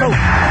up on so.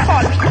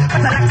 Call me,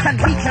 but I like sand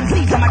weak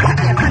MCs on my cat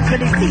their pants when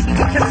they see me.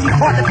 We can see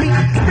hard to beat.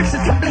 Bricks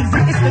is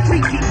blazing, it's the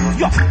treaty.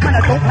 Yo, man,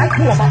 I don't like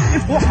war, but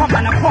if war come,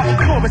 man, I can't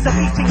ignore. It's a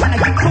meeting, man, I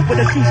get caught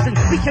with a shoestring.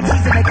 We can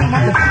tease in the game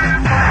on the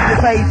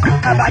face.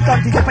 Have I gone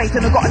to your face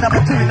and I got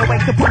another 2 in the way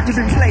to put you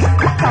in place.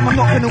 Time I'm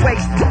not gonna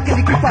waste. Can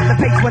you keep up the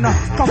pace when I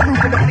come through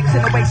with the flicks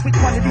in the waist? Which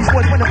one of these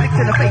boys when the flicks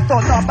in the face?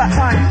 Don't laugh at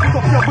time.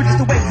 Stop your bridges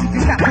to waste. If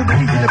you got with the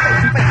knees in the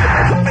face, you face the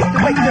face, face the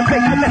weight, the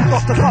face, the left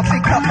off the top,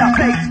 pick up that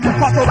face.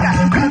 Can't throw gas,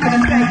 you look in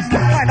his face.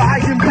 Find a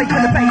hiding place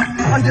in the face.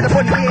 Under the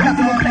body, yeah, that's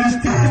a good place.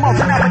 60 miles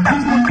an hour,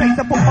 that's a good place.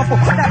 I put my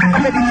foot down,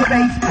 I'm ready to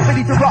race.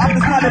 Ready to rock up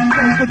the side of the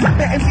place. But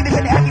the MC, they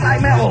hit it heavy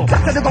like metal.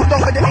 So they go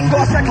down, but they ain't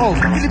got a settle.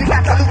 Give me the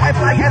gas, I look like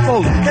flying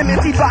apple.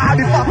 MNT, but I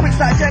be far quick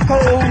like Jacko.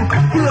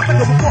 Pull a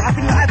finger before I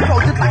think I had to go,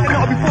 just like I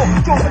know before.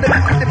 Draw for the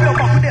back, with the bill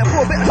back with their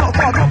floor. Better not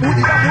car, drop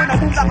woody, rap when I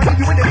move like I leave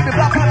you with the living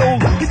black paddle.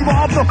 Give you my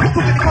arms up,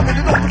 took it, come in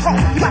the door to come.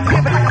 You have to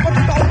hear it like I want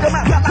to go. The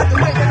map, like the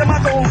way with the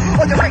muzzle.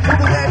 On your face,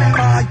 over there in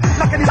mind.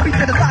 Like any speech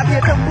to the side,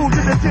 here, temple to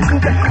the simple.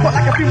 Got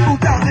like a pimple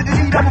down to the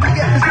lead, I'm gonna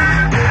get the street.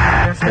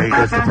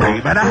 Status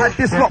supreme, And I had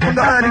this lot from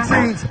the early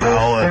teens.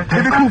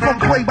 Lyrical from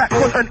way back,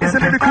 content is a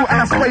lyrical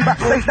and I sway back,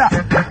 state that.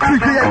 Two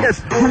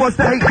creators, who wants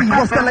to hate me,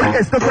 what's the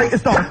latest, the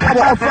greatest of. How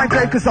about Frank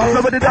Lakers, I've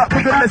lowered it up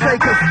for goodness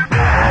sakers.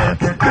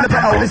 Been a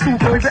bit out, this all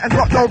can be written,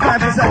 got no time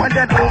for sale, and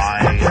then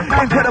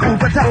incredible,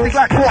 fantastic,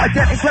 like what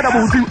again,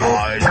 incredible, do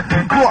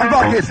what and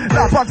rugged,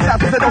 like bug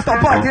snaps, so don't stop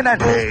bugging and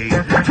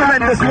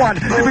tremendous one,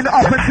 living it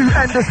up into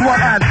endless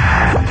one, and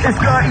it's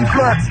dirty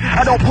flirts,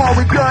 I don't par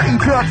with dirty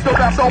jerks, don't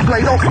rap, don't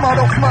play, don't smile,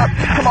 don't smirk,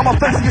 come on my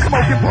face and you're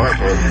smoking,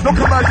 not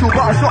commercial,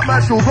 but it's not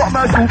commercial, got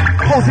commercial,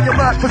 posing your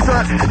murk for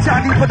search,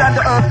 shine deeper than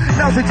the earth,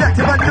 now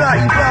subjective and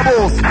dirty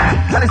verbals,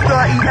 and it's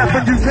dirty F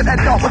and you can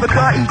end up with a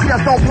dirty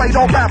TS, don't play,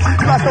 don't rap,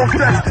 class, don't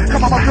stress,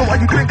 come on my floor, are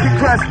you drinking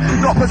crest,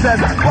 not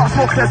possessed, but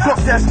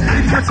success,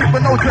 you can trick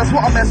with no dress,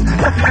 what a mess,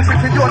 fucking and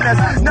drinking your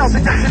nest, now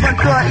subjective and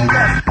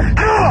dirtiness,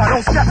 I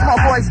don't scratch my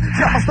voice,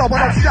 scratch my style, I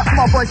don't scratch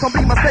my voice, don't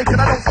be mistaken,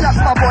 I don't scratch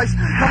my voice,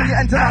 come when you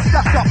enter that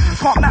scratch up,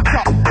 can't match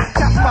up,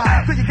 catch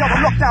my, but you go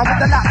on lockdown with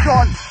the latch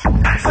on,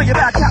 so you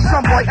better catch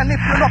some boy, and if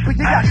you're not, but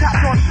you got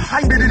catch on,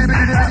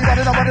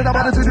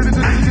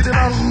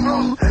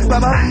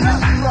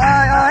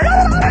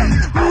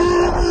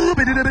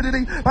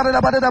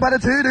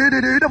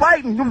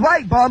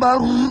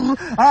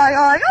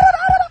 I'm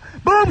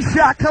boom,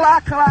 shot,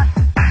 clack.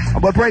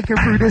 And we're breaking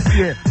through this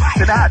year.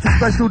 Tonight to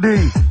Special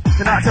D.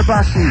 Tonight to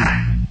Bashy.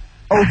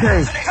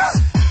 Okay.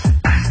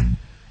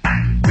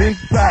 Big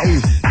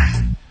Batties.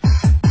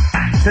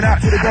 Tonight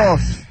to the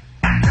girls.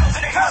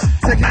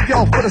 Taking the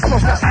girl for the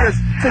sauce that she is.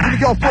 Taking the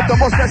girl for the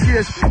most that she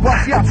is. While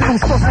she acting all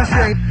sauce and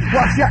shade.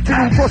 While she acting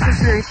all boss and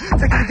shade.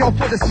 Taking the girl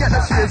for the scat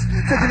that she is.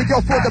 Taking the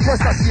girl for the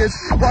breast that she is.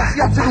 While she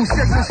acting all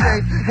sex and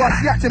shade. While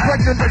she acting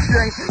pregnant and she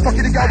ain't.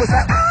 Fucking the girl was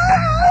like,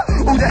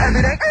 all the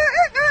everyday.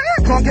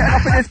 Can't get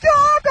enough of this.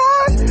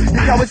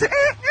 The girl was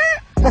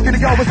fucking the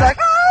girl was like,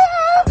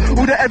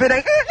 all the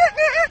everyday.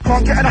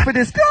 Can't get enough of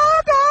this.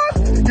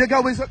 Your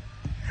girl was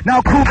now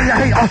call me a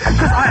hater,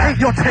 cause I hate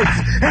your tapes,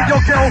 hate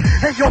your girl,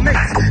 hate your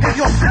mates, hate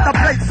your shit the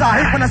plates,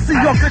 I hate when I see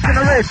your good in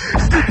the rave.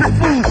 Stupid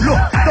fool, look,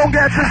 don't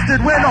get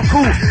twisted, we're not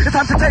cool. It's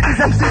time to take these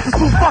MCs to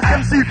school, fuck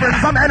MC friends,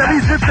 I'm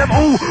enemies with them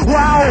all,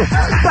 wow.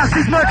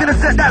 Bashy's murking and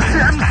said that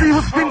shit, MC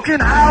was thinking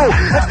how.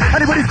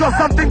 If anybody's got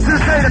something to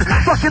say, then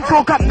fucking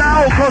talk up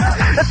now, cause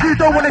if you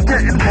don't wanna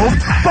get involved,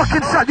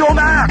 fucking shut your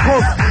mouth,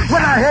 cause when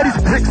I hear these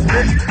pricks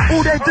spit,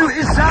 all they do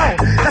is shout.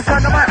 Let's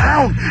turn the mic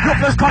round, your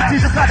first country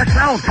just like a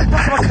clown,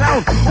 that's my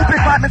clown. All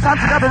big fight, it's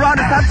time to gather around,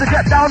 it's time to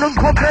get down and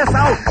compare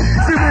sound.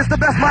 See who is the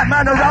best mic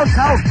man around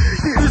town.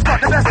 See who's got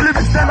the best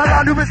lyrics, them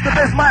around who is the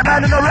best mic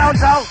man in around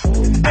town.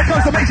 Here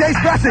comes to make Jay's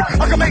classic.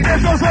 I can make them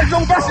flows like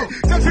don't bash it.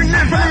 Country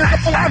live for lyrics, I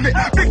full have it.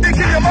 Big dick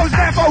in your most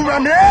life over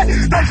me.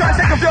 Don't try and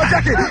take off your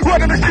jacket.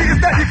 Word on the street is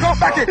that you can't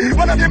back it.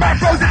 One of your man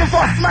flows even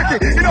fast smack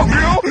it. You're not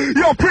real,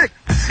 you're a prick.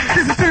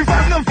 This is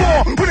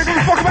 2004. Wouldn't give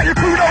a fuck about your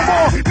crew no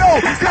more.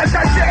 No, can't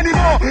chat shit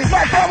anymore.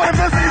 My farm on the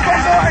first thing from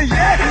there, and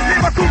yeah,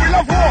 leave my crew, we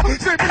love war.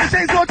 So if the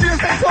chainsaw to your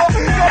sensor,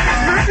 no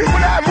big fruit,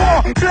 we'll have war.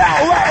 Blow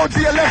right on to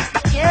your left.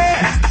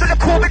 Yeah, so the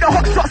call with the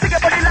hot shots, sing your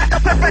body like the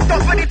perfect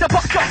dog, ready to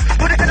pop shots.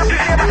 Put it in the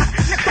video,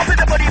 next up in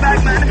the body bag,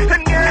 man.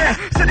 And yeah,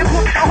 so the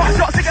call with the hot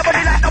shots, sing your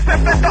body like the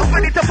perfect dog,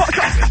 ready to pop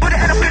shots. Put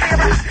it in the video,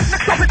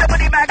 next up in the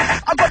body bag.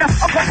 I'm gonna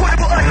pull the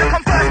button, you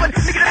come first, when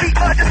nigga the beat,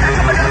 just like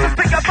somebody else, just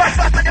bring your first,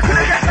 but you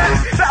couldn't get mad.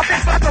 Better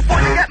think first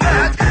before you get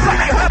mad.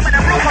 Something you heard when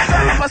I broke my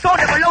firm, my soul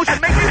never lotion,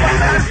 make me one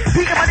man.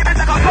 Peter money means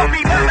I got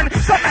coffee, vermin.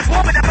 Something's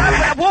warm in the birds,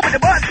 when I warm in the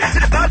birds. To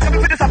the birds,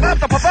 coming with the suburbs,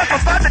 the perverse, my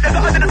fans, and they're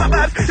not under the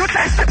suburbs. You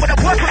take shit when I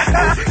work with a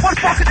car. One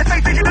spark in the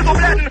face, and you go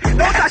blend.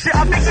 Don't that shit,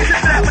 I think you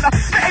should slap. When I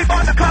spit a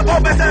bar, the club go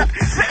berserk.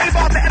 Spit a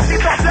bar, the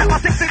MC's not flat. My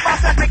 6 feet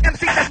master, make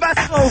MC's the best.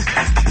 Oh,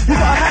 you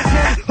got a match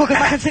in, hook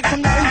back and chick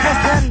from the age of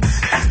 10.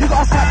 You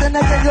got a slap, then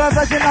again, you're a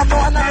virgin, I'm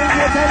not, and I'm in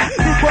your 10.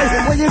 Big boy,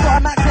 when you got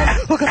a match in,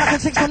 hook back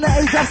and chick from the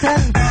age of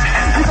 10.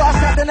 You got a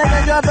slap, then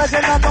again, you're a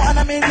virgin, I'm not, and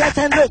I'm in your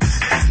 10. Look,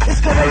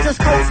 it's courageous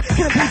quotes,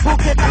 killing people,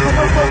 kidnapping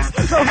no folks.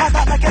 So hard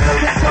that I get the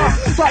picture,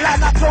 start like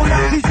that, throw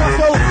like piece of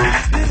soul.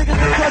 These niggas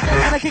do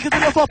projects, and I kick it to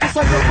the focus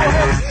on your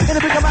forehead. In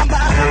a bigger man,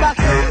 but I come back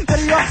in,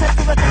 getting your text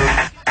to the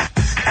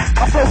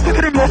I flow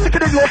quicker than yours,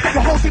 got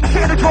your whole team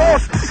here in the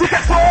drawers. We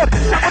get flawed,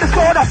 shut with the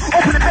sword up,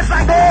 open the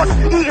headline doors.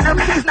 Eating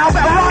MCs now,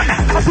 better run.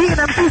 I'm beating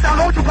MCs now,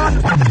 load your gun.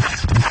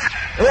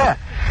 Yeah,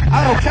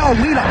 I don't tell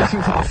me like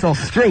listening to myself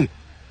straight.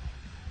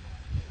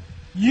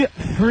 Yeah,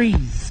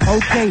 freeze.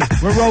 Okay,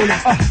 we're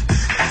rolling.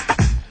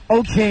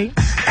 Okay.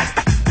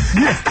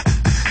 Yeah.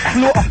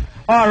 Flirta.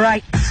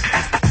 Alright.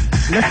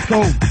 Let's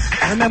go.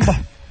 Remember,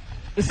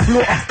 it's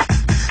Flirta.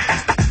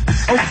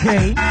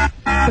 Okay.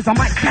 Cause I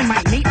might see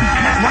my mate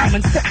rhyme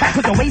and step back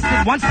cause I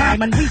wasted one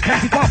time and we can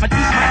pick up a deep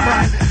my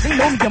rhyme. They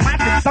know me, your mic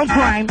it sounds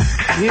grime.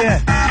 Yeah.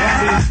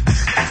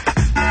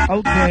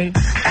 Okay.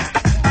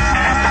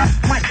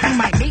 Might be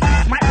my mate,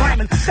 my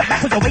rhyme and step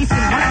back cause you're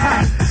wasting my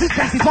time.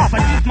 Frequencies off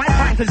and leave my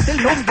time cause still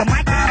know me, your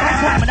mic is my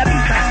rhyme and a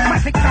beat and my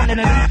thick sound in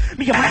a beat.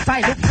 Me and my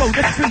side, let's go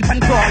the street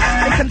and crawl.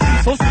 They can see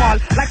so small,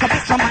 like a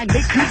bitch of mine,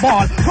 make you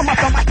ball. Come up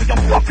the mic with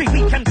your fluffy,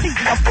 we can see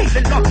you're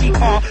feeling lucky,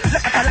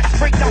 let the relax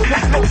break down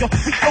your flow, your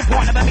feet don't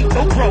want never make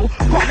no grow.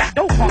 Call that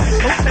dope on,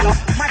 no filler.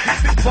 My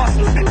big boss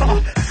is bigger.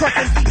 Trust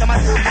and see them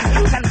as we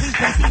can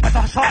see but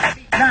the shot.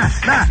 Nah,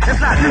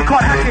 it's like you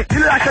can't hack it. You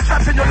look like a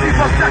trap in your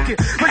default jacket.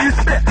 When you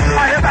spit,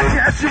 I hear back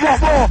it. If you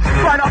want more,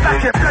 try not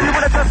back it. Play you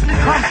wanna test me,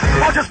 come.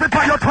 I'll just spit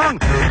by your tongue.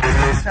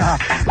 Yeah,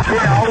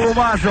 I will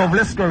myself.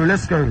 Let's go.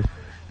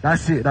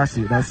 That's it. Let's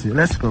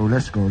go.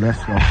 It's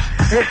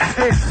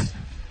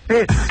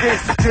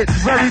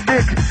very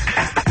big.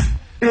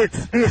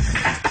 It's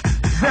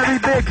very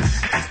big.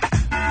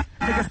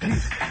 Niggas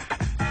keep.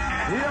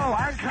 Yo,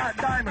 I ain't got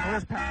diamond.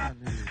 Where's Pac-Man?